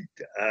be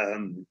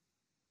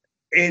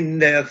in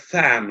their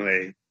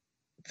family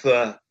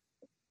for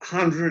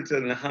hundreds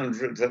and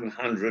hundreds and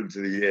hundreds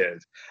of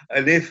years.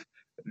 And if,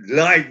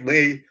 like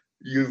me,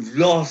 you've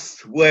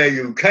lost where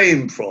you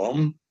came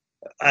from,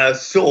 a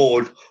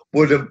sword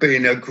would have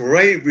been a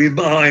great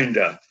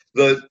reminder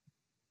that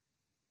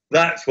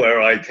that's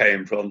where I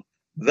came from.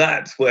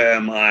 That's where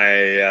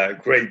my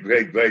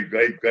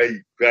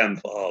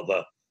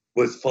great-great-great-great-great-grandfather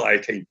was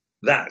fighting.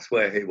 That's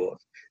where he was.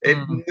 It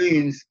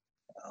means,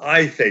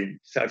 I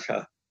think, such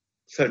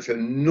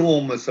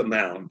enormous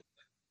amount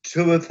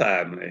to a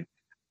family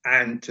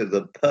and to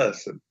the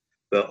person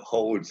that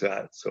holds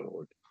that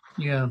sword.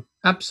 Yeah,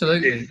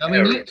 absolutely. I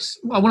mean,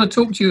 I want to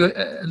talk to you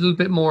a little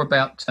bit more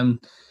about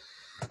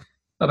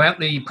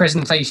the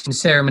presentation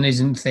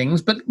ceremonies and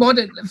things. But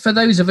for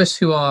those of us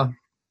who are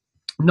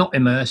not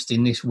immersed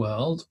in this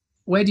world,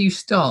 where do you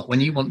start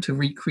when you want to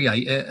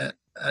recreate a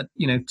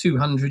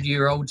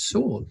 200-year-old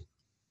sword?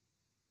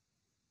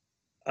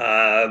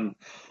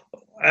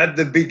 At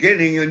the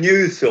beginning, a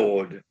new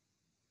sword.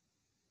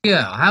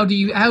 Yeah. How do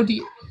you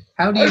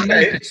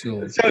make a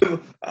sword?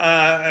 So,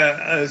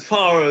 as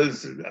far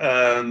as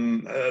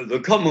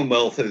the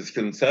Commonwealth is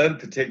concerned,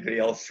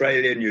 particularly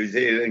Australia, New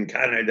Zealand,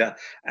 Canada,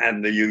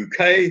 and the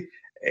UK,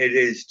 it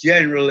is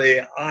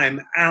generally I'm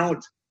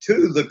out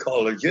to the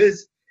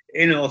colleges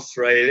in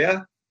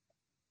Australia.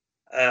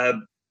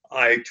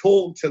 I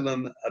talk to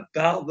them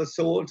about the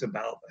swords,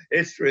 about the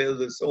history of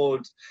the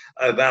swords,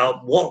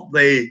 about what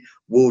they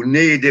will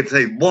need if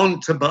they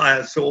want to buy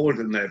a sword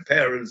and their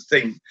parents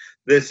think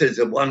this is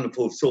a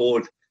wonderful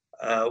sword,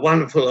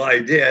 wonderful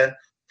idea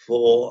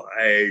for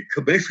a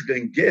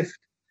commissioning gift.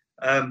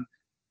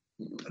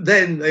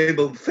 Then they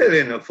will fill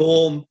in a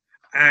form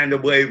and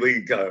away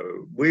we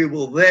go. We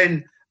will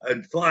then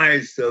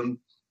advise them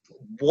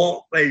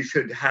what they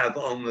should have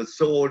on the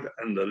sword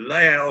and the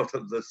layout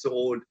of the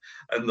sword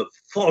and the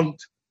font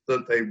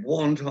that they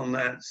want on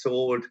that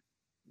sword.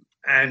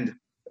 And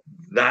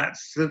that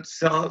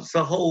starts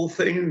the whole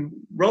thing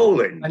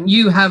rolling. And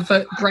you have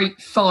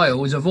great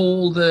files of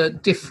all the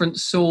different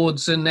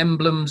swords and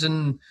emblems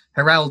and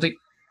heraldic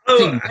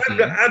things.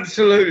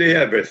 Absolutely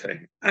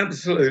everything.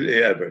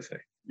 Absolutely everything.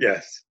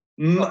 Yes.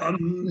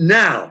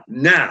 Now,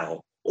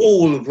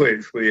 all of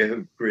which we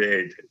have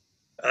created.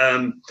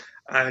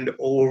 And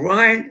all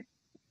right,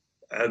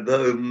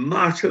 though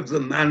much of the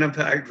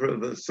manufacture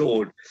of the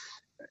sword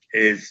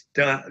is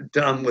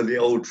done with the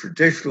old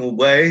traditional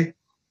way,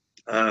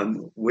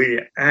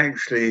 we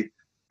actually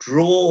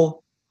draw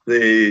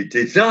the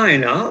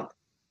design up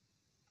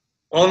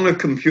on a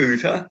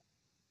computer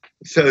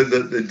so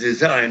that the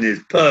design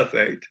is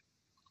perfect.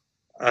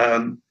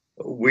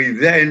 We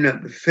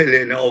then fill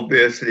in,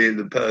 obviously,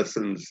 the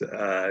person's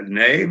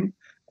name,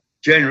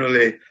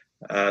 generally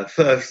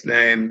first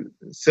name,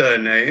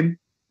 surname,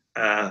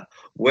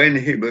 when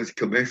he was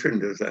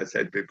commissioned, as I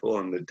said before,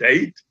 on the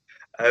date,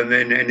 and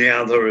then any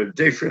other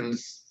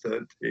additions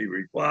that he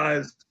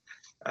requires.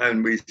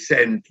 And we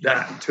send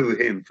that to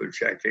him for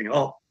checking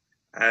off.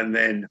 And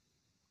then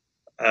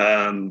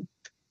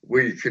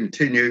we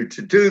continue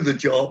to do the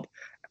job.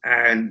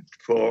 And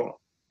for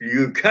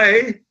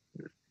UK,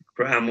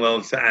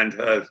 Cranwell,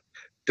 Sandhurst,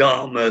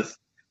 Dartmouth,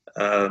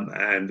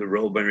 and the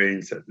Royal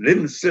Marines at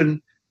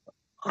Lympstone,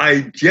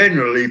 I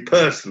generally,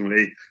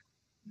 personally,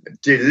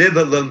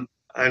 deliver them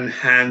and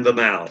hand them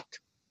out.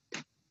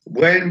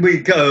 When we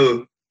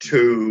go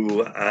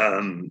to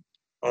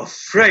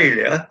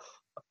Australia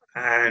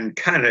and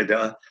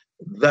Canada,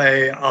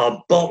 they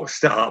are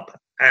boxed up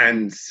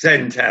and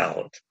sent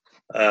out.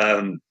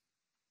 And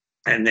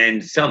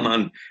then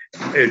someone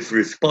is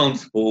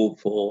responsible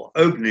for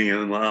opening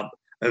them up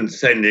and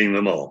sending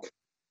them off.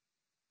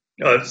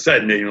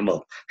 Handing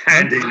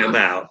them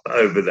out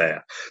over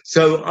there.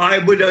 So I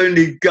would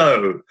only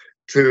go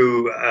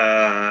to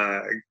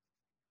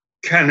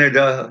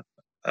Canada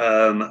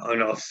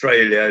and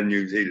Australia,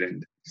 New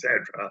Zealand,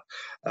 etc.,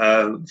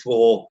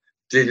 for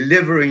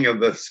delivering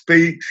of a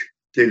speech,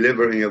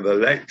 delivering of a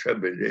lecture,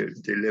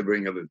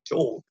 delivering of a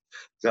talk,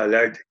 as I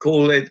like to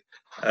call it,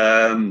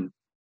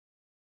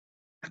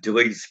 to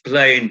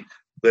explain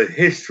the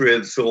history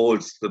of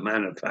swords, the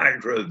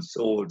manufacture of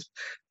swords,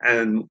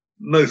 and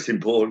most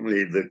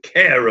importantly, the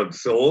care of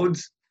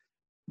swords.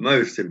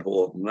 Most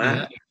important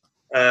that.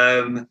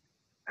 Yeah.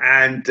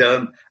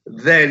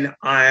 Then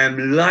I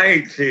am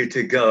likely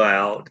to go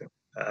out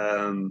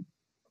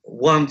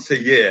once a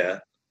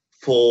year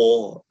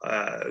for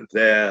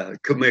their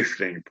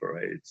commissioning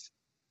parades.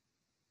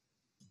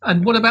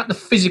 And what about the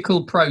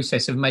physical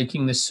process of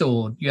making the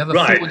sword? You have a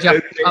forge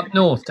up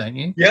north, don't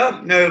you?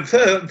 Yeah, no,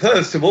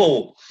 first of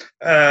all,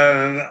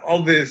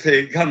 obviously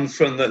it comes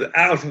from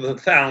out of the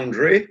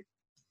foundry.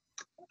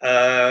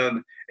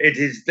 It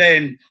is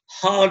then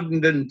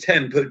hardened and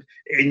tempered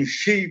in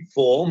sheet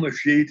form, a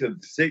sheet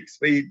of 6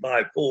 feet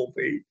by 4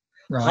 feet,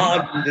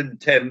 hardened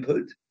and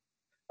tempered.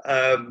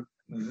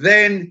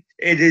 Then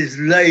it is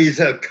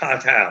laser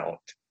cut out.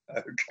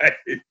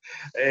 Okay,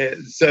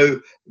 so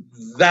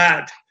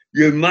that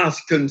you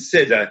must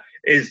consider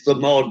is the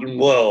modern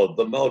world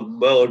of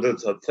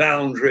the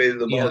foundry,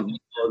 the modern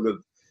world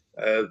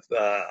of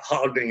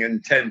hardening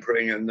and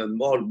tempering, and the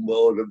modern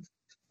world of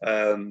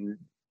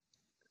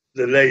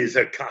the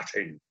laser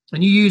cutting.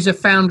 And you use a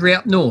foundry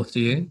up north,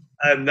 do you?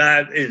 And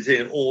that is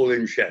all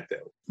in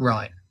Sheffield.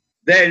 Right.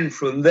 Then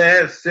from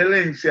there, still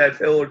in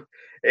Sheffield,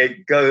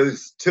 it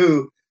goes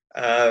to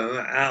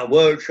our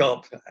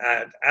workshop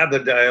at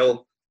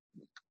Aberdale,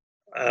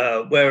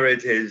 where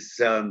it is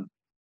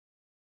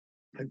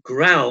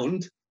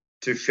ground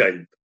to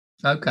shape.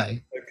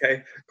 Okay.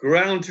 Okay,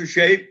 ground to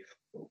shape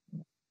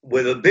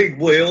with a big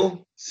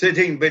wheel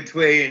sitting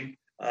between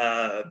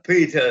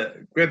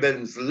Peter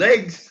Gribbon's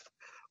legs,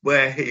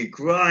 where he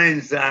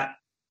grinds that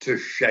to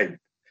shape,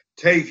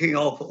 taking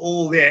off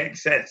all the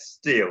excess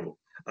steel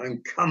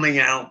and coming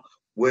out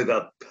with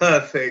a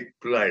perfect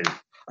blade.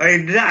 I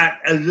mean, that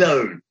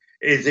alone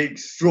is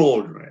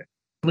extraordinary.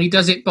 He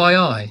does it by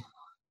eye?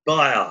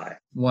 By eye.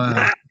 Wow.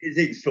 That is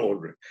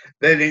extraordinary.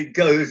 Then it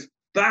goes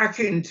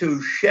back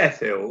into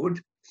Sheffield,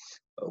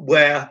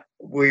 where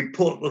we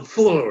put the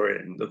fuller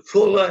in. The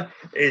fuller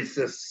is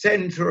the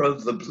center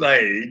of the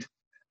blade,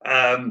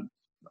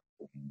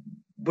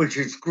 which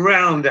is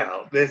ground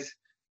out. This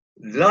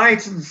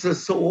lightens the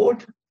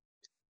sword,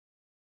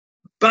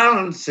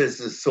 balances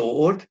the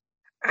sword,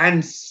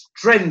 and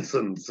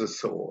strengthens the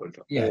sword,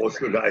 or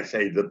should I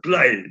say the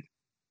blade.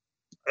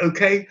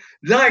 Okay,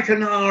 like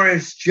an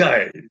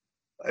RSJ.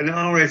 An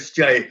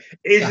RSJ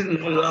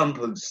isn't a lump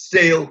of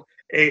steel,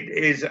 it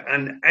is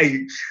an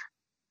H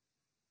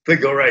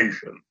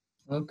figuration.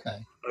 Okay.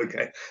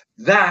 Okay,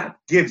 that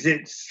gives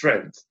it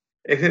strength.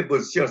 If it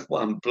was just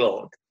one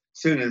block,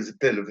 as soon as a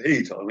bit of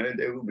heat on it,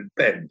 it would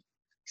bend.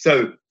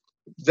 So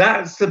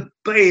that's the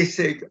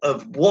basic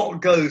of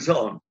what goes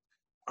on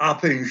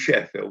up in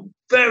Sheffield.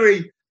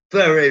 Very,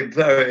 very,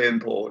 very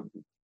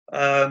important.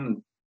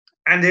 And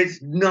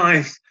it's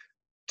nice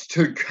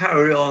to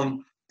carry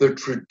on the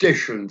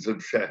traditions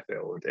of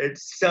Sheffield.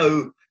 It's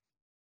so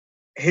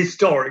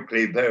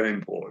historically very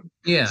important.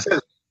 Yeah. So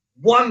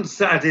once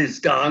that is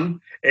done,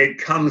 it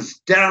comes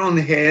down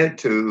here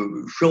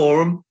to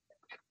Shoreham,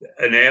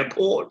 an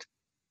airport.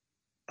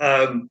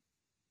 And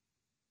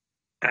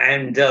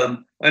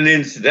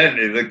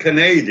incidentally, the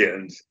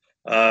Canadians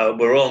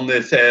were on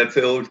this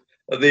airfield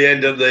at the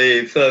end of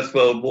the First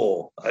World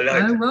War.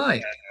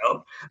 Right.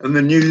 And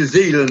the New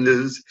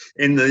Zealanders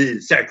in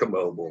the Second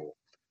World War.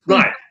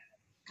 Right.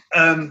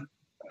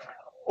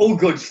 All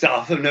good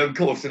stuff. And of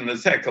course, in the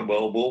Second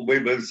World War, we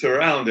were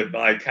surrounded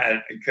by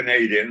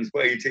Canadians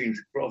waiting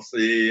to cross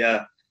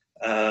the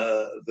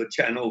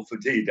Channel for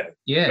D-Day.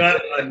 Yeah.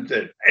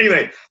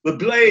 Anyway, the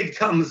blade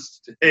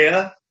comes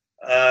here,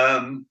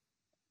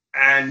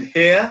 and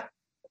here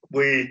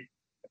we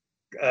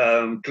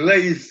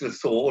glaze the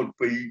sword.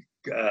 We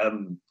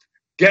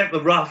get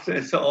the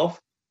roughness off,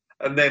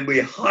 and then we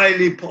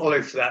highly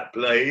polish that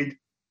blade.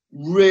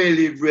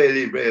 Really,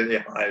 really, really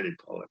highly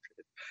polish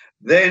it.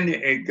 Then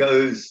it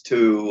goes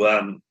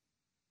to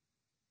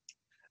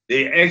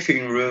the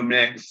etching room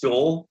next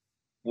door,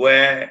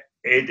 where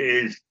it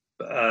is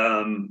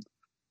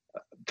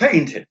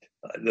painted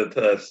at the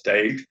first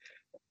stage,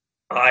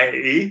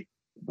 i.e.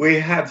 we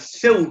have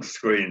silk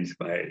screens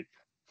made.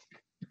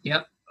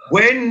 Yep.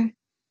 When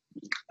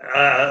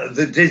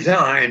the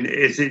design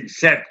is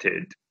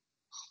accepted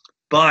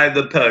by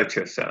the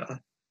purchaser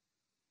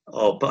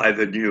or by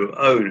the new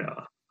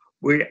owner,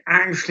 we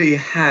actually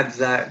have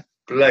that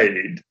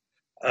blade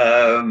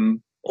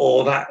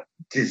or that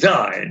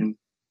design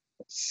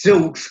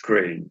silk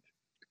screened.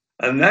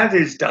 And that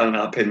is done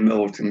up in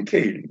Milton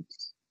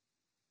Keynes.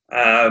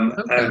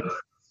 And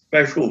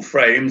special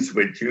frames,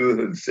 which you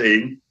have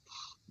seen,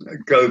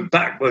 go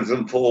backwards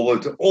and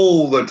forwards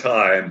all the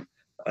time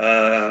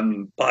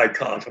by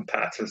Carter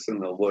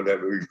Patterson or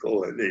whatever you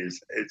call it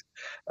these days.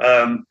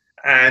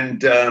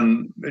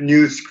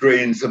 New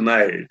screens are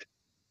made.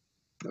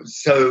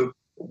 So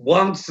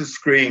once the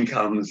screen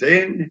comes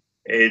in,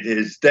 it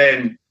is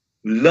then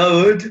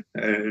lowered,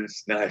 and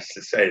it's nice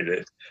to say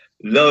this,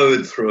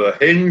 lowered through a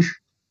hinge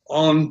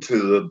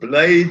onto the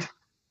blade.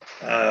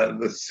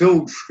 The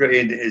silk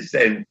screen is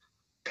then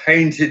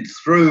painted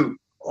through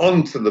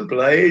onto the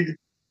blade.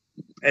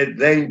 It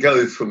then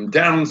goes from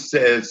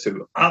downstairs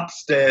to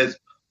upstairs,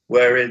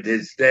 where it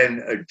is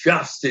then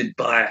adjusted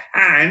by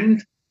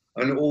hand,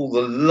 and all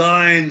the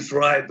lines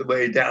right the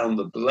way down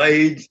the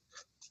blades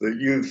that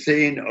you've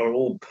seen are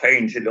all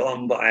painted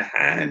on by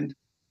hand.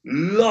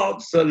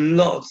 Lots and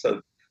lots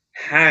of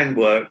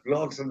handwork,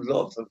 lots and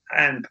lots of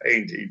hand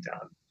painting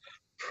done.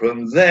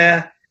 From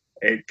there,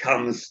 it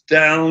comes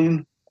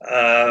down,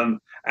 and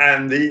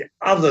the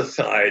other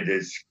side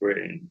is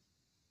screened.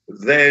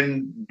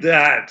 Then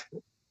that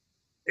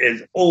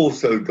is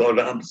also gone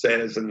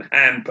upstairs and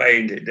hand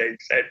painted,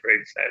 etc.,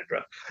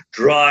 etc.,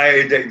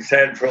 dried,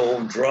 etc.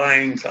 All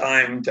drying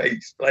time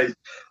takes place.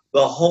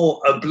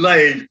 A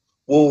blade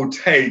will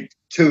take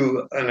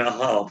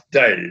 2.5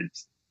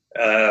 days,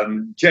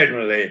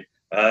 generally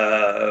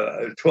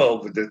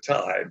 12 at a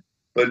time,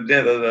 but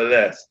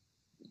nevertheless,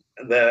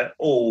 they're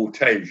all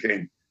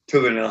taking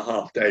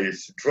 2.5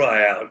 days to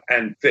dry out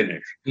and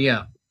finish.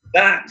 Yeah.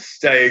 That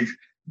stage,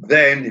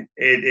 then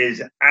it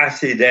is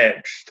acid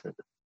etched,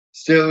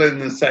 still in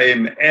the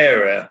same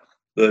area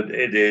that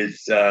it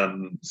is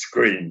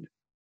screened.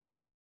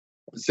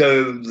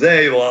 So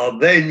there you are.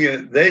 Then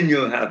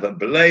you have a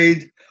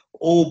blade,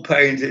 all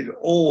painted,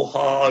 all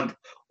hard,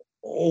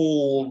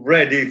 all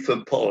ready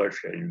for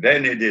polishing.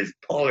 Then it is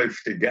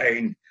polished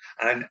again,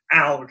 and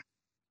out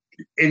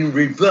in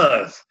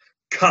reverse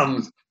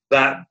comes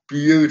that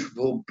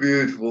beautiful,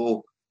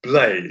 beautiful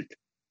blade.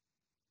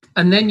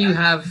 And then you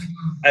have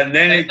an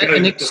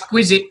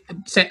exquisite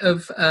set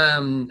of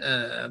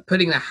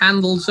putting the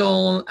handles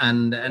on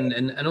and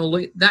all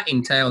that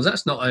entails.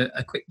 That's not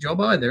a quick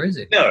job either, is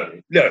it? No.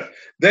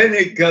 Then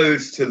it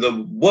goes to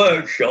the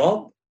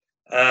workshop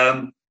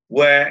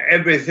where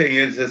everything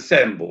is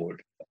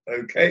assembled,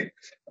 okay?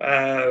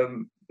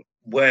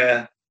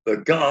 Where the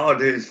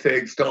guard is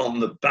fixed on,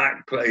 the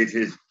back plate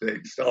is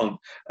fixed on,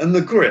 and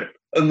the grip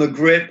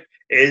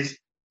is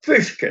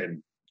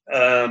fishkin.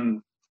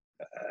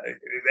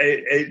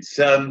 It's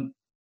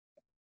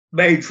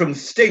made from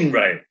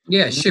stingray.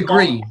 Yeah,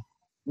 shagreen.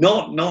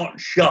 Not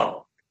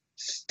shark.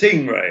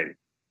 Stingray.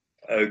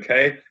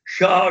 Okay,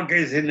 shark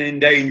is an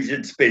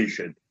endangered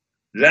species,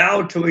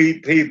 allowed to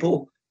eat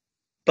people,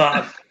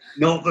 but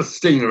not the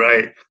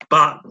stingray.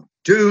 But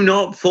do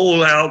not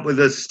fall out with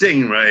a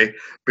stingray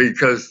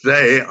because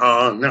they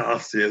are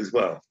nasty as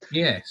well.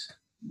 Yes.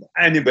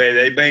 Anyway,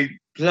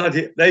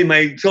 they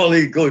make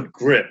jolly good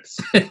grips.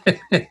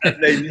 And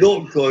they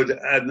look good,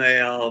 and they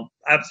are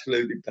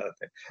absolutely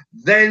perfect.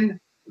 Then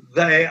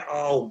they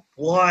are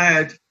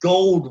wired,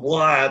 gold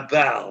wire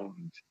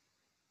bound.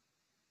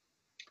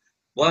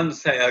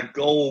 Once they are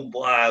gold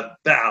wire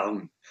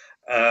bound,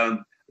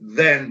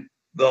 then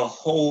the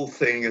whole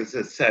thing is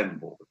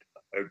assembled.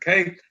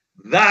 Okay,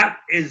 that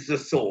is the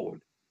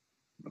sword.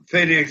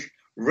 Finished,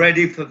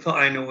 ready for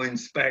final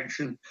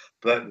inspection.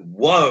 But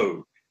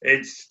whoa,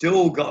 it's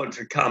still got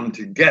to come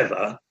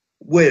together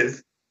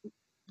with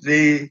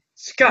the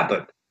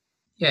scabbard.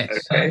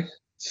 Yes. Okay.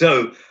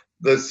 So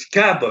the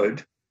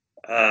scabbard,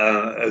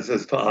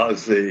 as far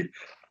as the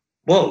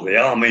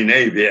Army,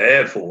 Navy,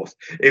 Air Force,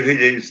 if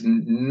it is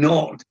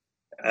not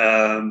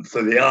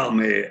for the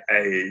Army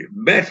a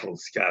metal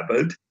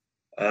scabbard,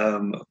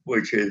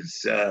 which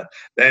is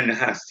then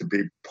has to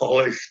be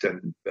polished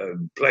and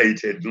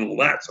plated and all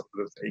that sort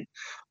of thing.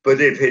 But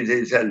if it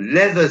is a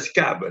leather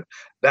scabbard,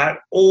 that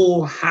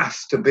all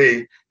has to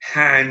be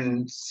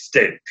hand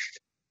stitched.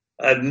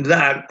 And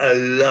that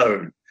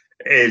alone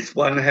is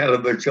one hell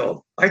of a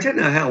job. I don't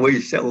know how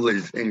we sell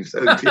these things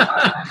so cheap.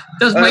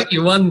 Does make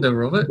you wonder,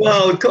 Robert.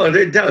 Well, God,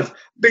 it does.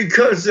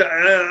 Because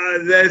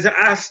there's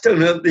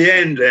Aston at the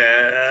end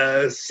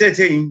there,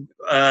 sitting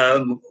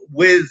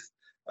with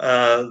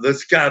the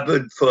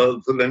scabbard for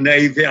the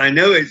Navy. I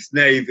know it's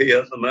Navy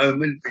at the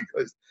moment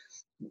because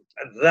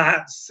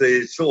that's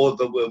the sword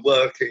that we're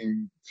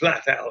working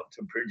flat out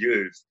to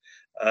produce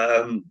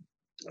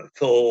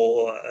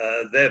for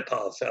their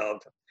pass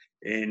out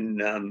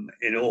in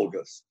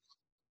August.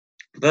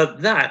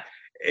 But that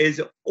is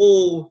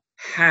all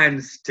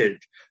hand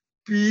stitched,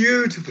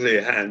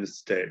 beautifully hand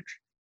stitched,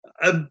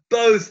 and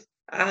both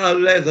our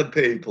leather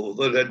people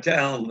that are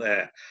down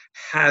there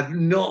have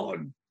not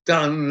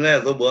done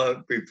leather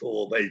work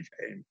before they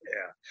came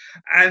here.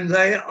 And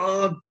they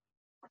are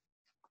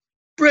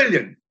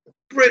brilliant,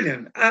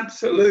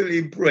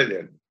 absolutely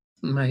brilliant.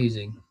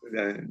 Amazing.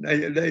 They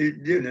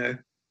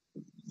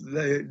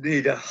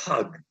need a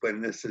hug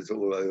when this is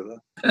all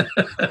over.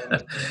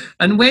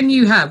 And when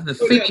you have the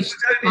finished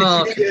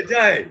only 3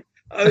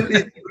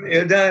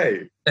 a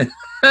day.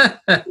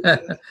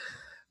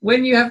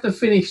 When you have the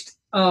finished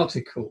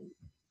article,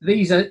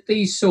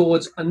 these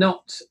swords are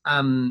not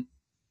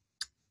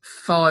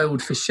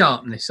filed for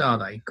sharpness, are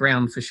they?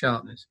 Ground for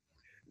sharpness?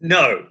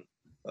 No,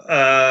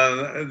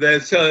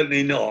 they're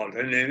certainly not.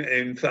 And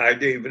in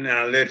fact, even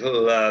our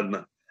little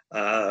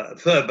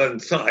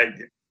Furban-Sight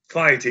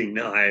fighting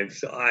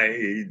knives,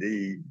 i.e.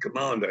 the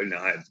commando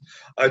knives,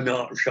 are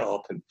not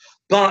sharpened.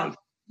 But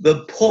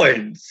the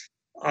points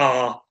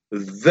are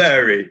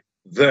very,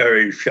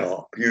 very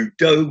sharp. You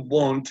don't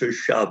want to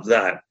shove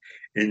that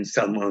in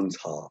someone's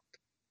heart.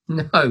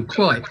 No,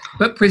 quite.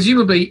 But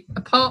presumably,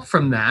 apart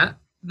from that,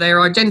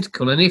 they're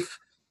identical. And if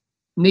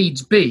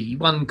needs be,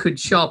 one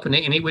could sharpen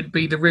it and it would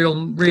be the real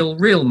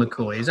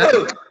McCoy. Is that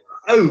right?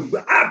 Oh,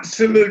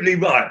 absolutely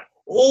right.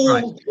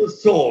 All the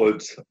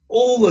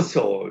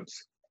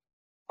swords,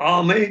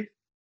 Army,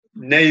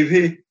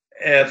 Navy,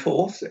 Air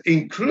Force,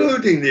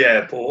 including the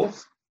Air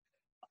Force,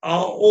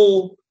 are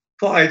all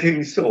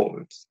fighting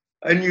swords.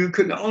 And you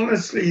can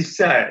honestly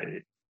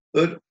say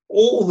that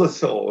all the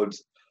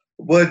swords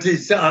were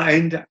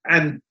designed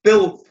and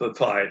built for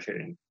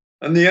fighting.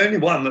 And the only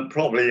one that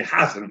probably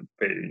hasn't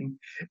been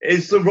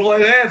is the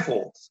Royal Air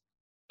Force.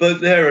 But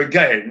there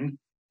again,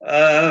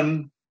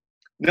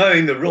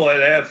 knowing the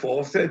Royal Air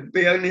Force, they'd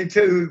be only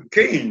too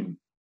keen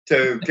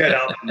to get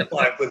up and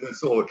fight with a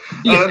sword.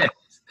 Yes.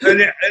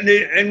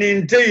 And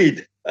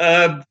indeed,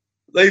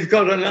 they've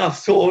got enough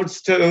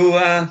swords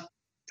to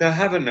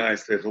have a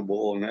nice little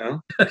war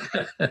now.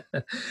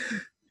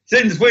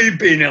 Since we've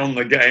been on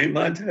the game,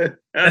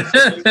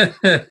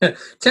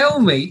 Tell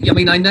me. I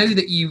mean, I know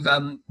that you've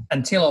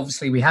until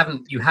obviously you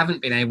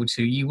haven't been able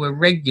to. You were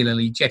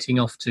regularly jetting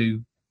off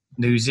to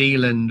New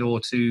Zealand or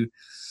to,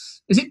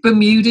 is it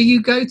Bermuda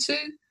you go to?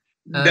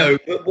 No,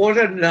 but what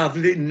a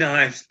lovely,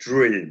 nice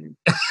dream.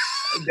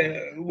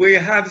 We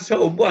have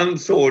sold one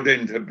sword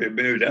into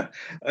Bermuda,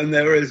 and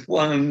there is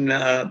one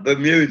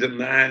Bermuda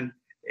man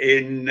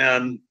in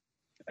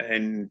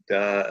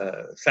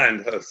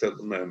Sandhurst at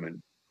the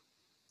moment.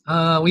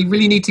 We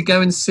really need to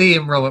go and see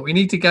him, Robert. We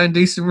need to go and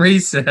do some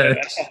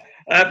research.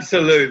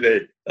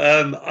 Absolutely.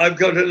 I've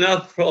got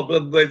enough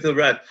problem with the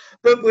rest.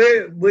 But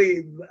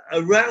we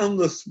around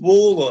the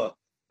smaller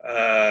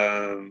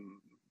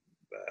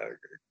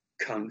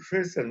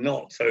countries are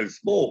not so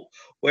small.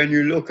 When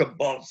you look at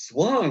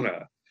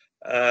Botswana,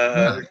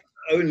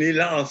 only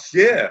last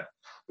year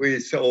we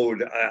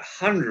sold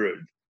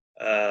 100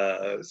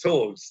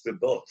 swords to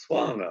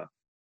Botswana.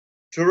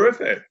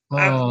 Terrific.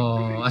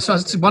 Oh, so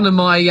it's one of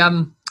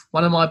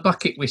my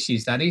bucket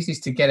wishes, that is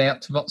to get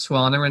out to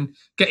Botswana and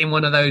get in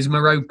one of those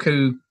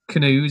Morocco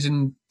canoes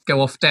and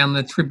go off down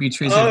the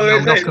tributaries of the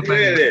Old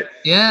really?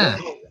 Yeah.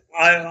 Well,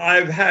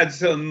 I've had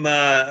some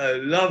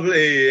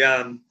lovely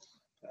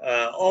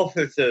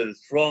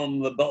officers from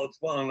the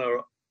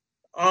Botswana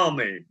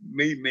Army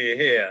meet me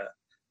here.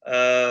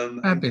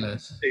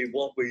 Fabulous. See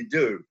what we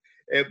do.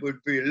 It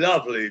would be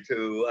lovely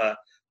to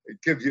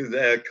give you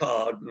their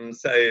card and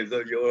say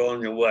that you're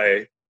on your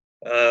way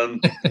and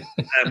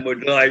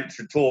would like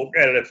to talk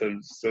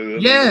elephants to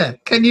them. Yeah,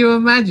 can you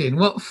imagine?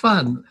 What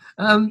fun.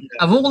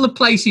 Of all the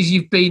places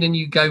you've been and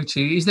you go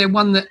to, is there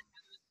one that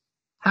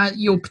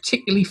you're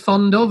particularly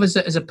fond of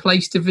as a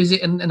place to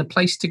visit and a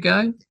place to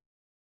go?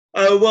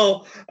 Oh,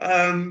 well,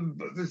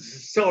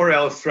 sorry,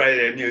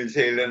 Australia, New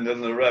Zealand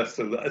and the rest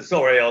of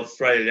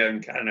Australia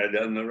and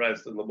Canada and the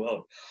rest of the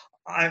world.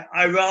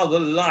 I rather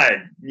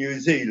like New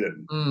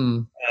Zealand,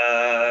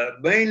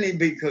 mainly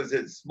because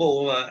it's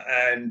smaller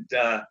and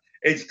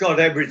it's got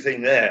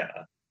everything there.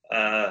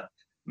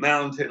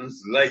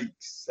 Mountains,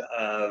 lakes,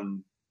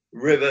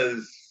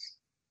 rivers,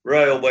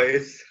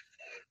 railways,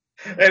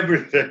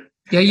 everything.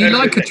 Yeah, you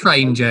like a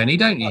train journey,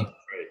 don't you?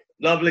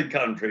 Lovely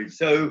country,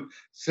 so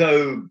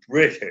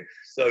British,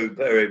 so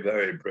very,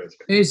 very British.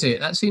 Is it?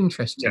 That's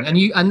interesting.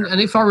 Yeah.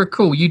 And if I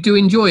recall, you do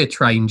enjoy a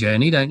train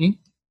journey, don't you?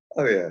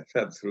 Oh yes,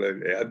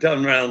 absolutely. I've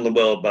done round the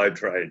world by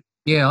train.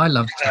 Yeah, I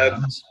love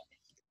trains.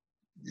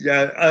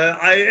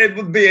 It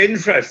would be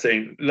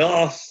interesting.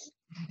 Last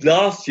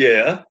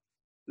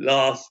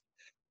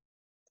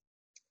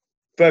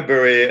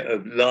February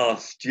of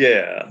last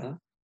year,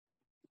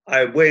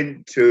 I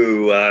went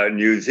to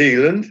New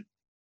Zealand.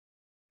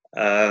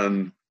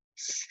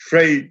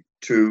 Straight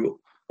to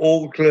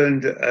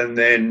Auckland and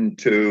then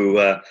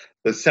to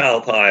the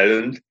South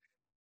Island,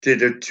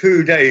 did a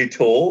 2-day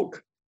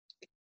talk.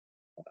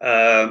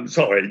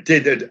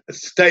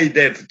 Stayed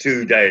there for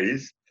 2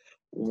 days.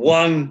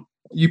 One,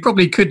 you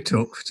probably could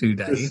talk for 2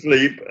 days. To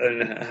sleep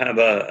and have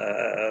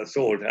a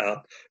sort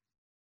out.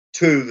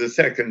 2, the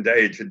second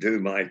day to do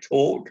my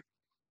talk.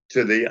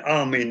 to the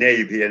Army,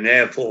 Navy, and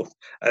Air Force.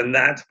 And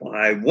that's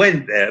why I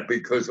went there,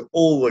 because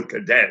all the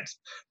cadets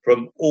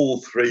from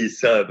all three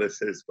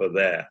services were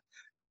there.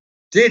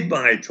 Did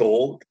my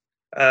talk,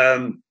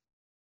 had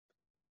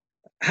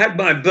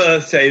my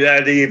birthday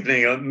that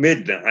evening at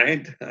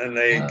midnight, and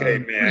they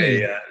gave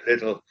me a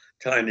little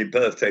tiny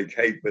birthday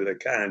cake with a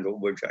candle,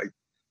 which I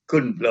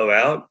couldn't blow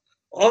out.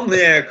 On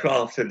the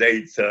aircraft at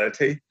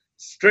 8:30,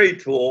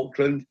 straight to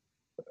Auckland,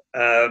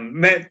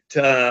 met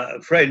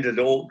a friend at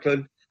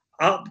Auckland,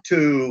 up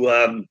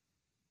to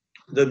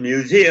the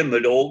museum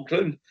at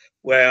Auckland,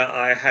 where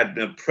I had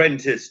an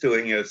apprentice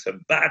doing a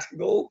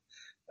sabbatical,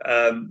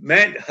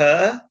 met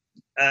her,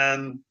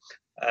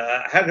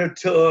 had a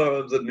tour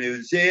of the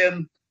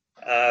museum,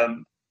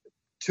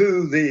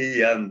 to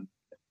the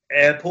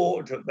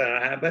airport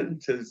that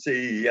happened to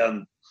see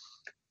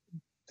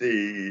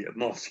the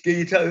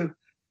Mosquito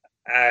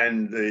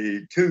and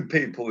the two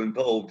people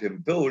involved in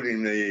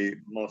building the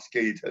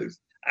Mosquitoes.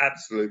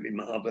 Absolutely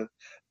marvelous.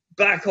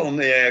 Back on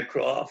the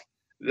aircraft,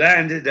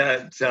 landed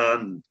at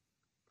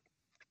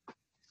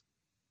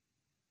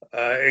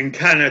in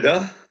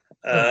Canada,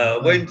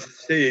 went to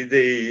see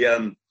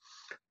the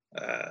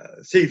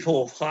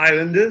Seaforth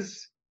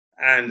Highlanders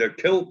and a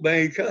kilt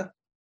maker.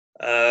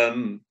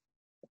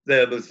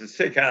 There was a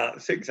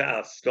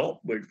 6-hour stop,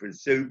 which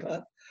was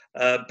super.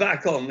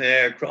 Back on the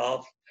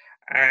aircraft,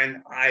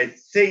 and I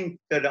think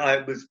that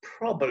I was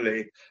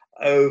probably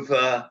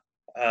over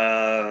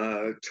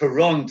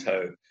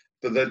Toronto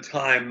by the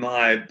time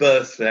my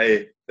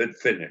birthday had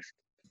finished,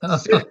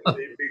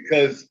 simply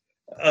because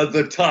of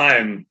the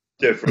time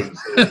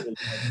differences.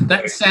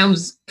 That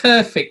sounds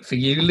perfect for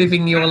you,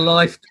 living your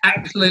life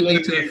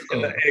absolutely to the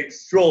full.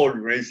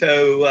 Extraordinary.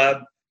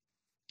 So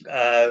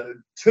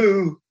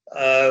 2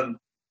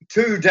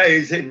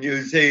 days in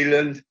New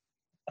Zealand,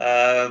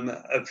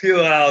 a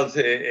few hours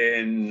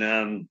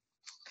in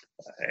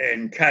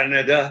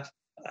Canada,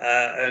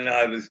 and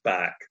I was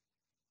back.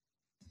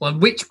 Well,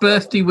 which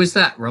birthday was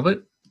that,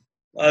 Robert?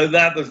 Oh,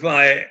 that was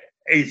my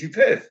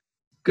 85th.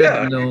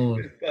 Good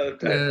Lord.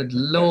 Good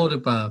Lord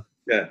above.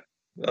 Yeah,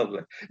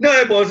 lovely. No,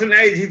 it wasn't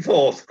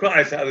 84th.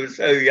 Christ, I was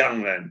so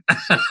young then.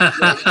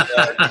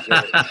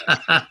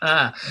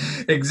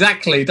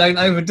 Exactly. Don't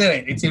overdo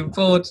it. It's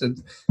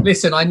important.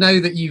 Listen, I know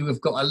that you have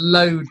got a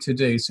load to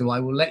do, so I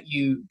will let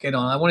you get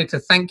on. I wanted to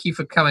thank you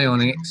for coming on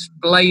and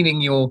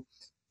explaining your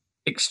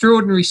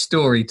extraordinary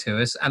story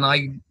to us,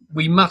 and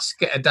we must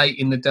get a date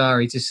in the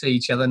diary to see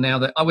each other now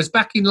that I was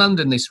back in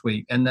London this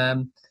week, and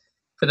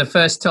for the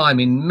first time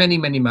in many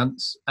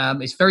months.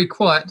 It's very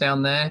quiet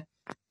down there.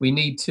 We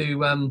need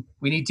to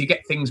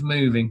get things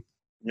moving.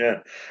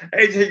 Yeah,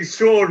 it's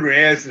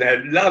extraordinary, isn't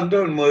it?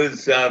 London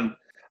was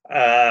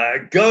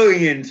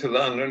going into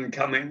London,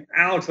 coming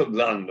out of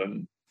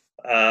London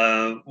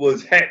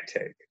was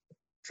hectic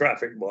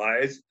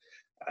traffic-wise,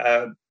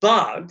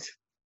 but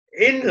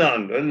in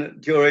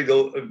London,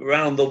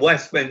 around the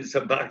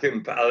Westminster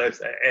Buckingham Palace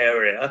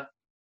area,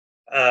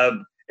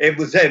 it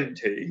was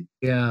empty.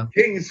 Yeah.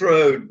 King's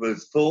Road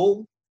was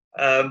full,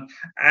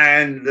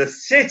 and the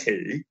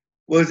city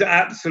was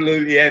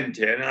absolutely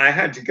empty. And I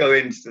had to go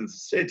into the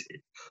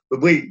city the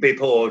week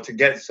before to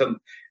get some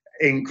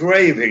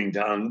engraving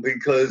done,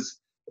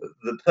 because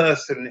the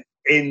person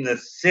in the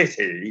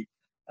city,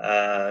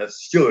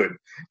 Stuart,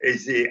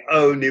 is the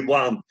only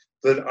one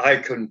that I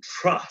can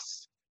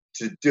trust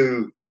to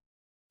do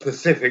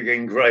Pacific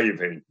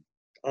engraving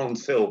on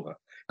silver.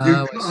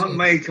 You can't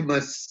make a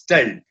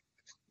mistake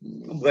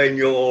when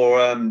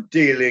you're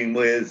dealing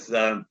with,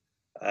 well,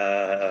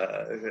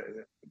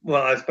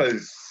 I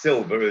suppose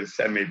silver is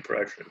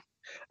semi-precious,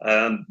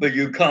 but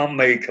you can't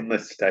make a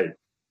mistake.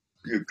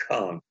 You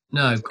can't.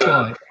 No,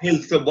 quite.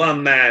 He's the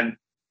one man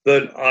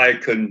that I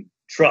can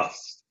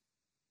trust,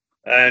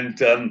 and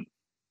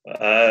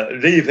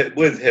leave it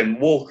with him,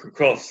 walk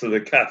across to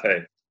the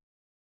cafe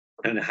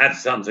and have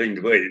something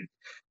to eat.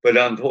 But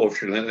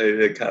unfortunately,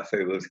 the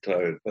cafe was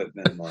closed. But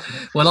never mind.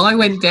 Well, I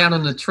went down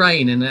on the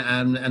train,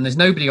 and there's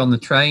nobody on the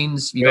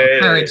trains. You got a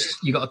carriage.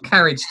 You got a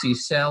carriage to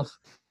yourself.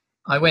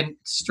 I went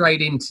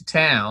straight into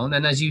town,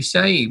 and as you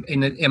say,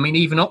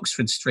 even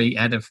Oxford Street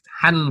had a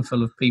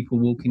handful of people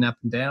walking up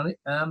and down it.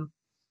 And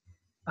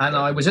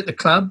I was at the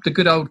club, the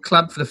good old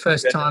club, for the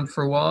first time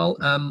for a while,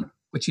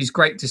 which is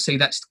great to see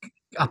that's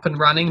up and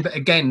running. But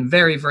again,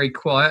 very, very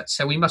quiet.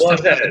 So we must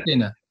have a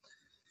dinner.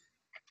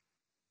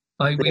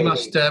 We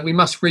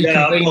must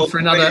reconvene for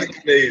another.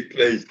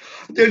 Please.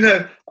 You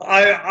know,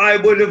 I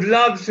would have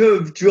loved to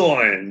have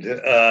joined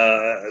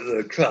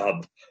the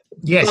club.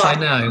 Yes, but, I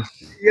know.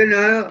 You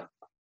know,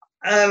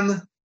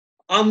 I'm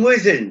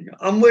whizzing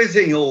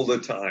all the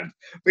time,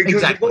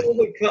 because of all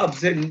the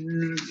clubs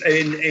in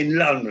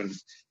London,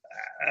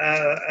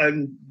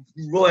 and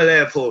Royal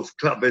Air Force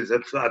Club is a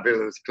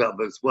fabulous club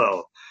as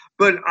well.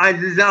 But I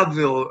love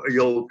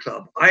your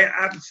club. I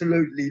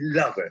absolutely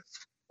love it.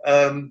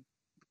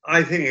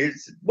 I think it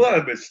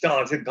was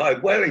started by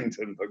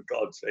Wellington, for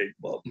God's sake.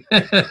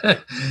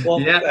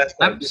 Yeah,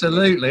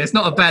 absolutely. It's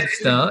not a bad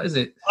start, is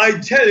it? I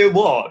tell you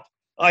what,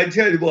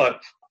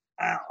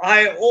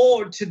 I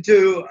ought to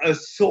do a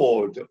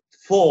sword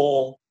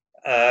for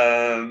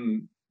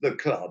the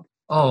club.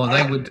 Oh,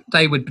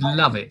 they would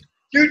love it.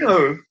 You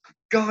know,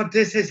 God,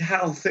 this is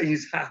how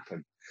things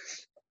happen.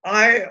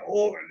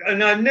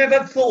 And I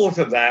never thought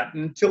of that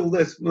until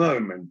this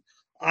moment.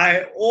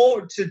 I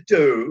ought to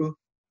do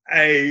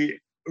a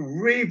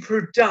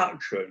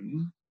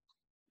reproduction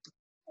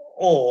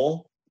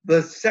or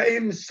the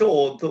same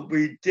sword that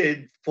we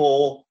did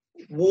for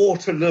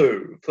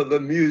Waterloo, for the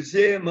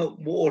museum at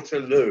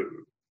Waterloo,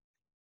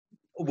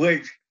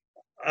 which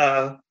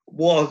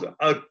was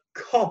a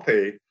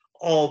copy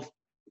of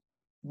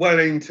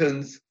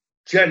Wellington's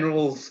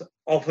general's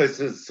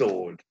officer's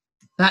sword.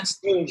 That's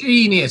a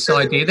genius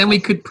idea. Then we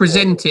could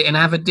present it and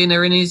have a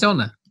dinner in his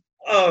honour.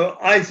 Oh,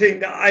 I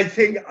think,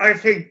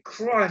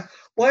 Christ,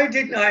 why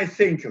didn't I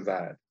think of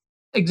that?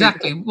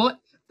 Exactly. What?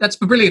 That's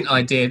a brilliant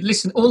idea.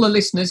 Listen, all the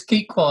listeners,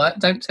 keep quiet.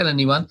 Don't tell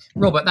anyone.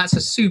 Robert, that's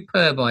a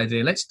superb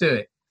idea. Let's do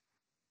it.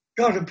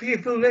 God, are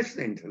people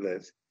listening to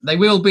this? They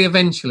will be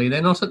eventually.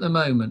 They're not at the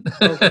moment.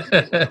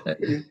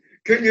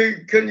 Can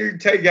you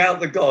take out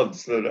the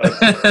gods?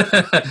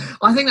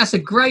 I think that's a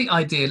great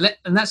idea,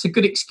 and that's a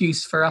good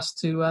excuse for us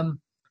to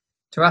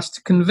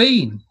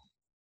convene.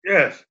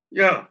 Yes,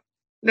 yeah.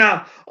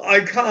 Now, I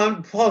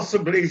can't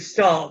possibly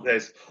start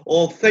this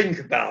or think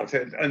about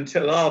it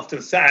until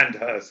after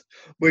Sandhurst,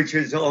 which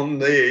is on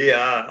the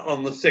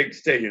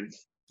 16th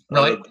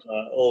of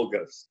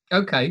August.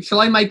 Okay.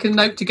 Shall I make a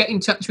note to get in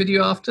touch with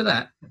you after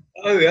that?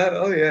 Oh, yeah.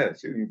 Oh,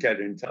 yes. You can get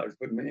in touch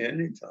with me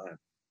anytime.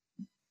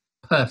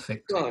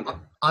 Perfect.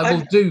 I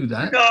will do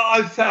that.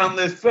 I found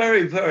this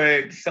very, very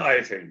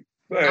exciting.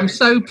 I'm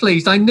so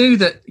pleased. I knew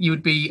that you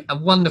would be a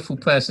wonderful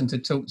person to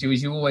talk to,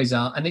 as you always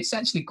are. And it's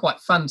actually quite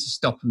fun to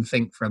stop and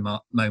think for a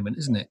moment,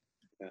 isn't it?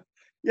 Yeah.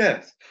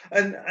 Yes.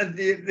 And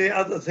the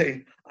other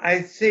thing,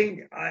 I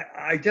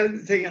don't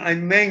think I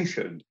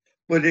mentioned,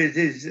 but it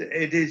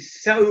is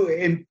so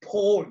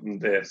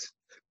important, this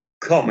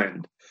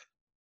comment,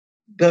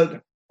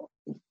 that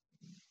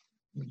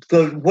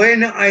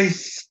when I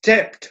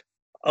stepped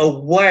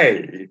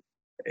away,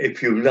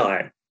 if you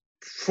like,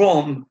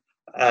 from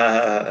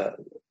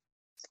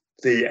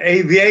the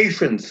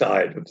aviation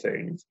side of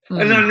things,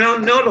 and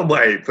I'm not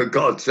away, for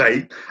God's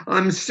sake.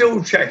 I'm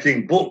still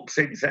checking books,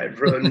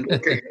 etc.,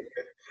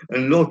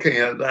 and looking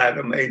at that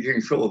and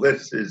making sure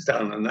this is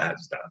done and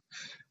that's done.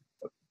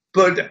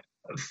 But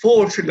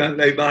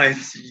fortunately, my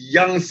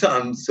young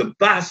son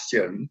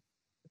Sebastian,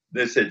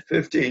 this is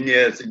 15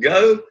 years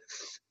ago,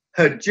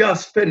 had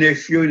just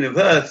finished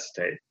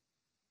university.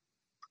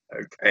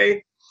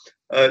 Okay,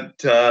 at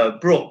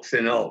Brookes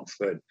in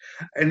Oxford,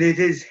 and it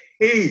is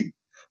he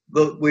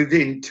that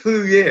within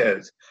 2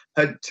 years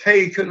had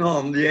taken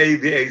on the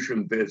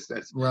aviation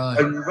business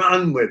and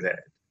run with it,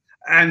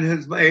 and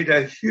has made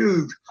a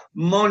huge,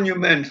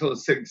 monumental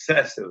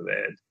success of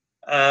it.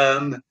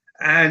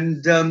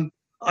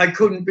 I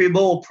couldn't be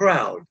more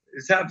proud.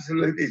 It's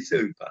absolutely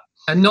super.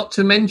 And not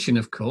to mention,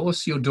 of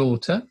course, your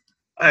daughter.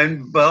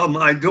 And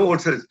my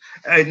daughter,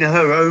 in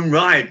her own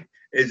right,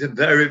 is a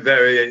very,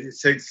 very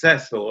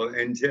successful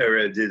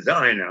interior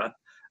designer.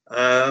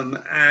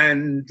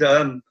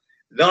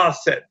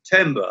 Last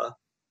September,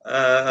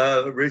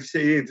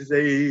 received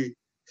the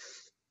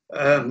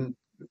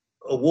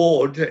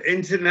award,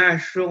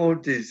 International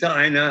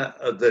Designer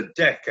of the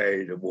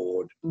Decade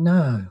Award.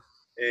 No.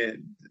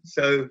 And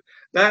so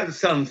that's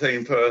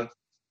something for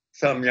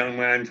some young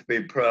man to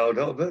be proud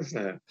of,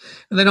 isn't it?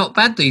 They're not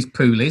bad, these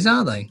Poolies,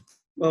 are they?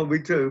 Well, we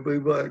do. We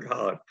work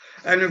hard.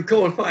 And of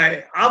course,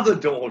 my other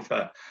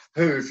daughter,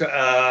 who's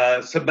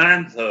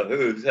Samantha,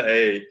 who's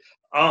a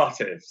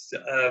artist,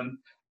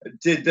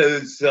 did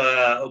those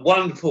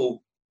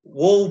wonderful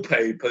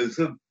wallpapers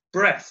of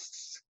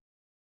breasts.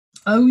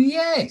 Oh,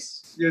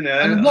 yes. You know,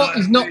 and what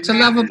is not to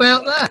love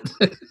about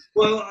that?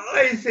 Well,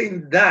 I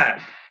think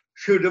that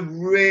should have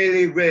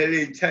really,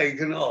 really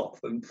taken off.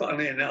 And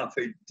funny enough,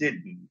 it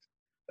didn't.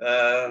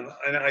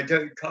 And I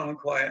can't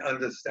quite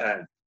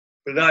understand.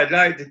 But I'd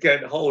like to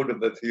get hold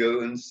of a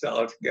few and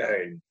start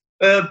again.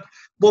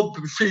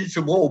 Sheets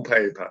of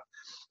wallpaper,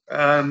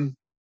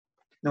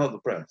 not the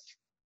breast,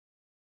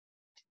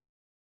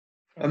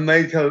 and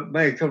make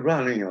a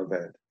running of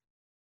it.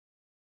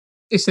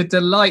 It's a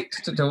delight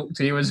to talk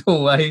to you as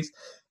always.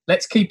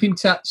 Let's keep in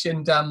touch,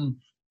 and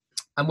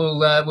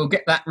we'll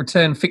get that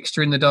return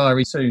fixture in the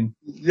diary soon.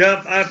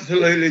 Yep,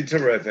 absolutely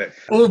terrific.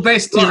 All the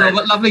best to you,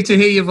 Robert. Lovely to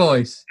hear your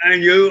voice.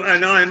 And you,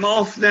 and I'm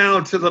off now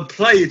to the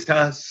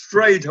plater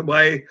straight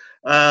away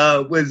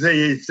with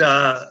these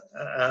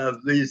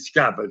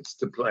scabbards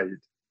to plate.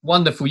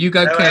 Wonderful. You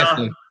go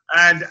carefully.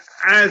 And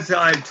as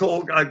I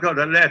talk, I've got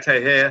a letter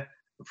here,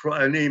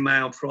 an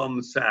email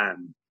from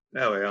Sam.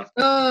 There we are.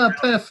 Ah,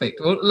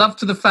 perfect. Well, love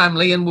to the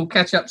family, and we'll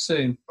catch up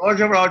soon.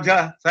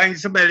 Roger.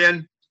 Thanks a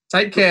million.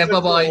 Take care.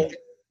 Bye-bye.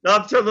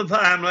 Love to the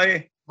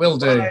family. Will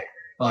do. Bye.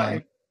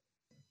 Bye.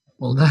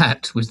 Well,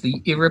 that was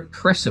the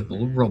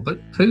irrepressible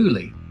Robert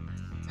Pooley.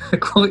 A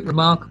quite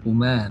remarkable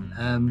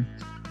man.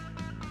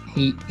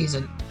 He is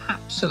an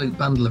absolute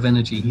bundle of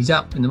energy. He's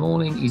up in the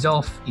morning, he's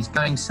off, he's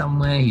going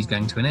somewhere, he's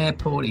going to an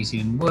airport, he's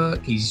in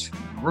work, he's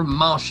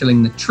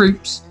marshalling the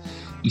troops,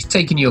 he's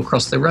taking you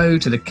across the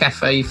road to the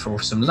cafe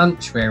for some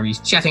lunch where he's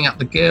chatting up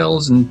the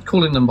girls and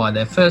calling them by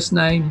their first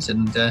names,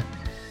 and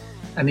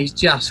he's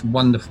just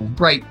wonderful,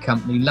 great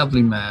company,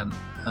 lovely man,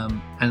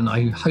 and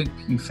I hope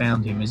you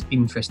found him as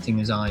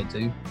interesting as I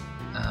do.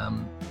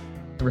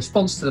 The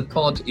response to the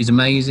pod is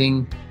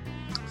amazing.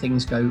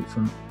 Things go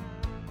from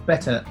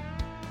better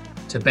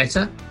to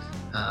better.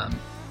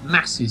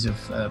 Masses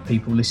of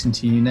people listen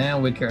to you now.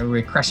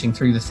 We're crashing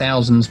through the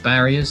thousands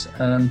barriers,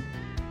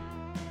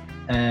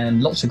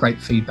 and lots of great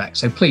feedback.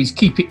 So please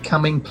keep it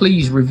coming.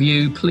 Please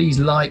review, please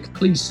like,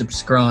 please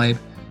subscribe.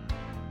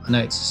 I know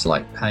it's a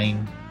slight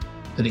pain,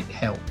 but it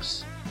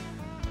helps.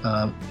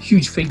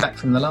 Huge feedback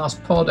from the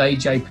last pod,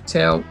 AJ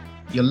Patel.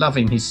 You're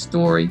loving his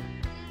story.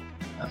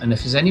 And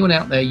if there's anyone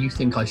out there you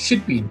think I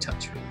should be in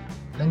touch with,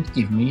 then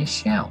give me a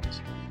shout.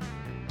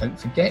 Don't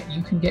forget,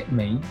 you can get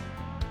me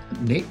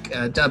at Nick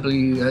at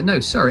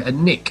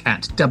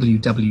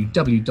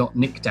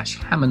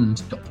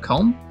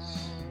www.nick-hammond.com.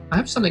 I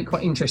have something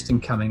quite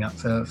interesting coming up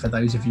for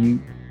those of you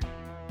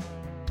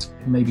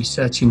who may be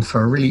searching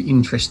for a really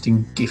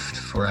interesting gift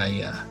for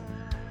a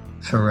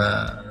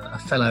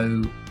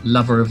fellow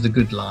lover of the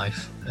good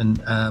life,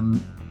 and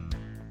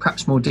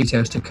perhaps more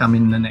details to come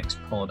in the next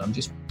pod. I'm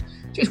just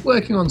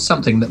working on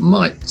something that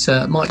might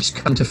just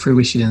come to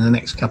fruition in the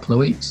next couple of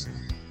weeks.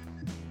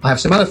 I have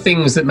some other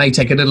things that may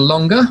take a little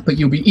longer, but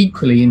you'll be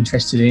equally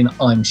interested in,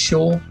 I'm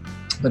sure.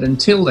 But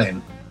until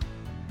then,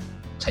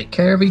 take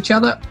care of each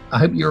other. I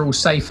hope you're all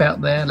safe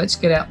out there. Let's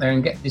get out there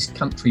and get this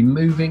country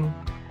moving,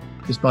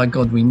 because by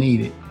God, we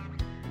need it.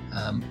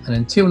 And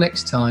until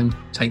next time,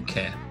 take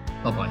care.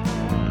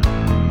 Bye-bye.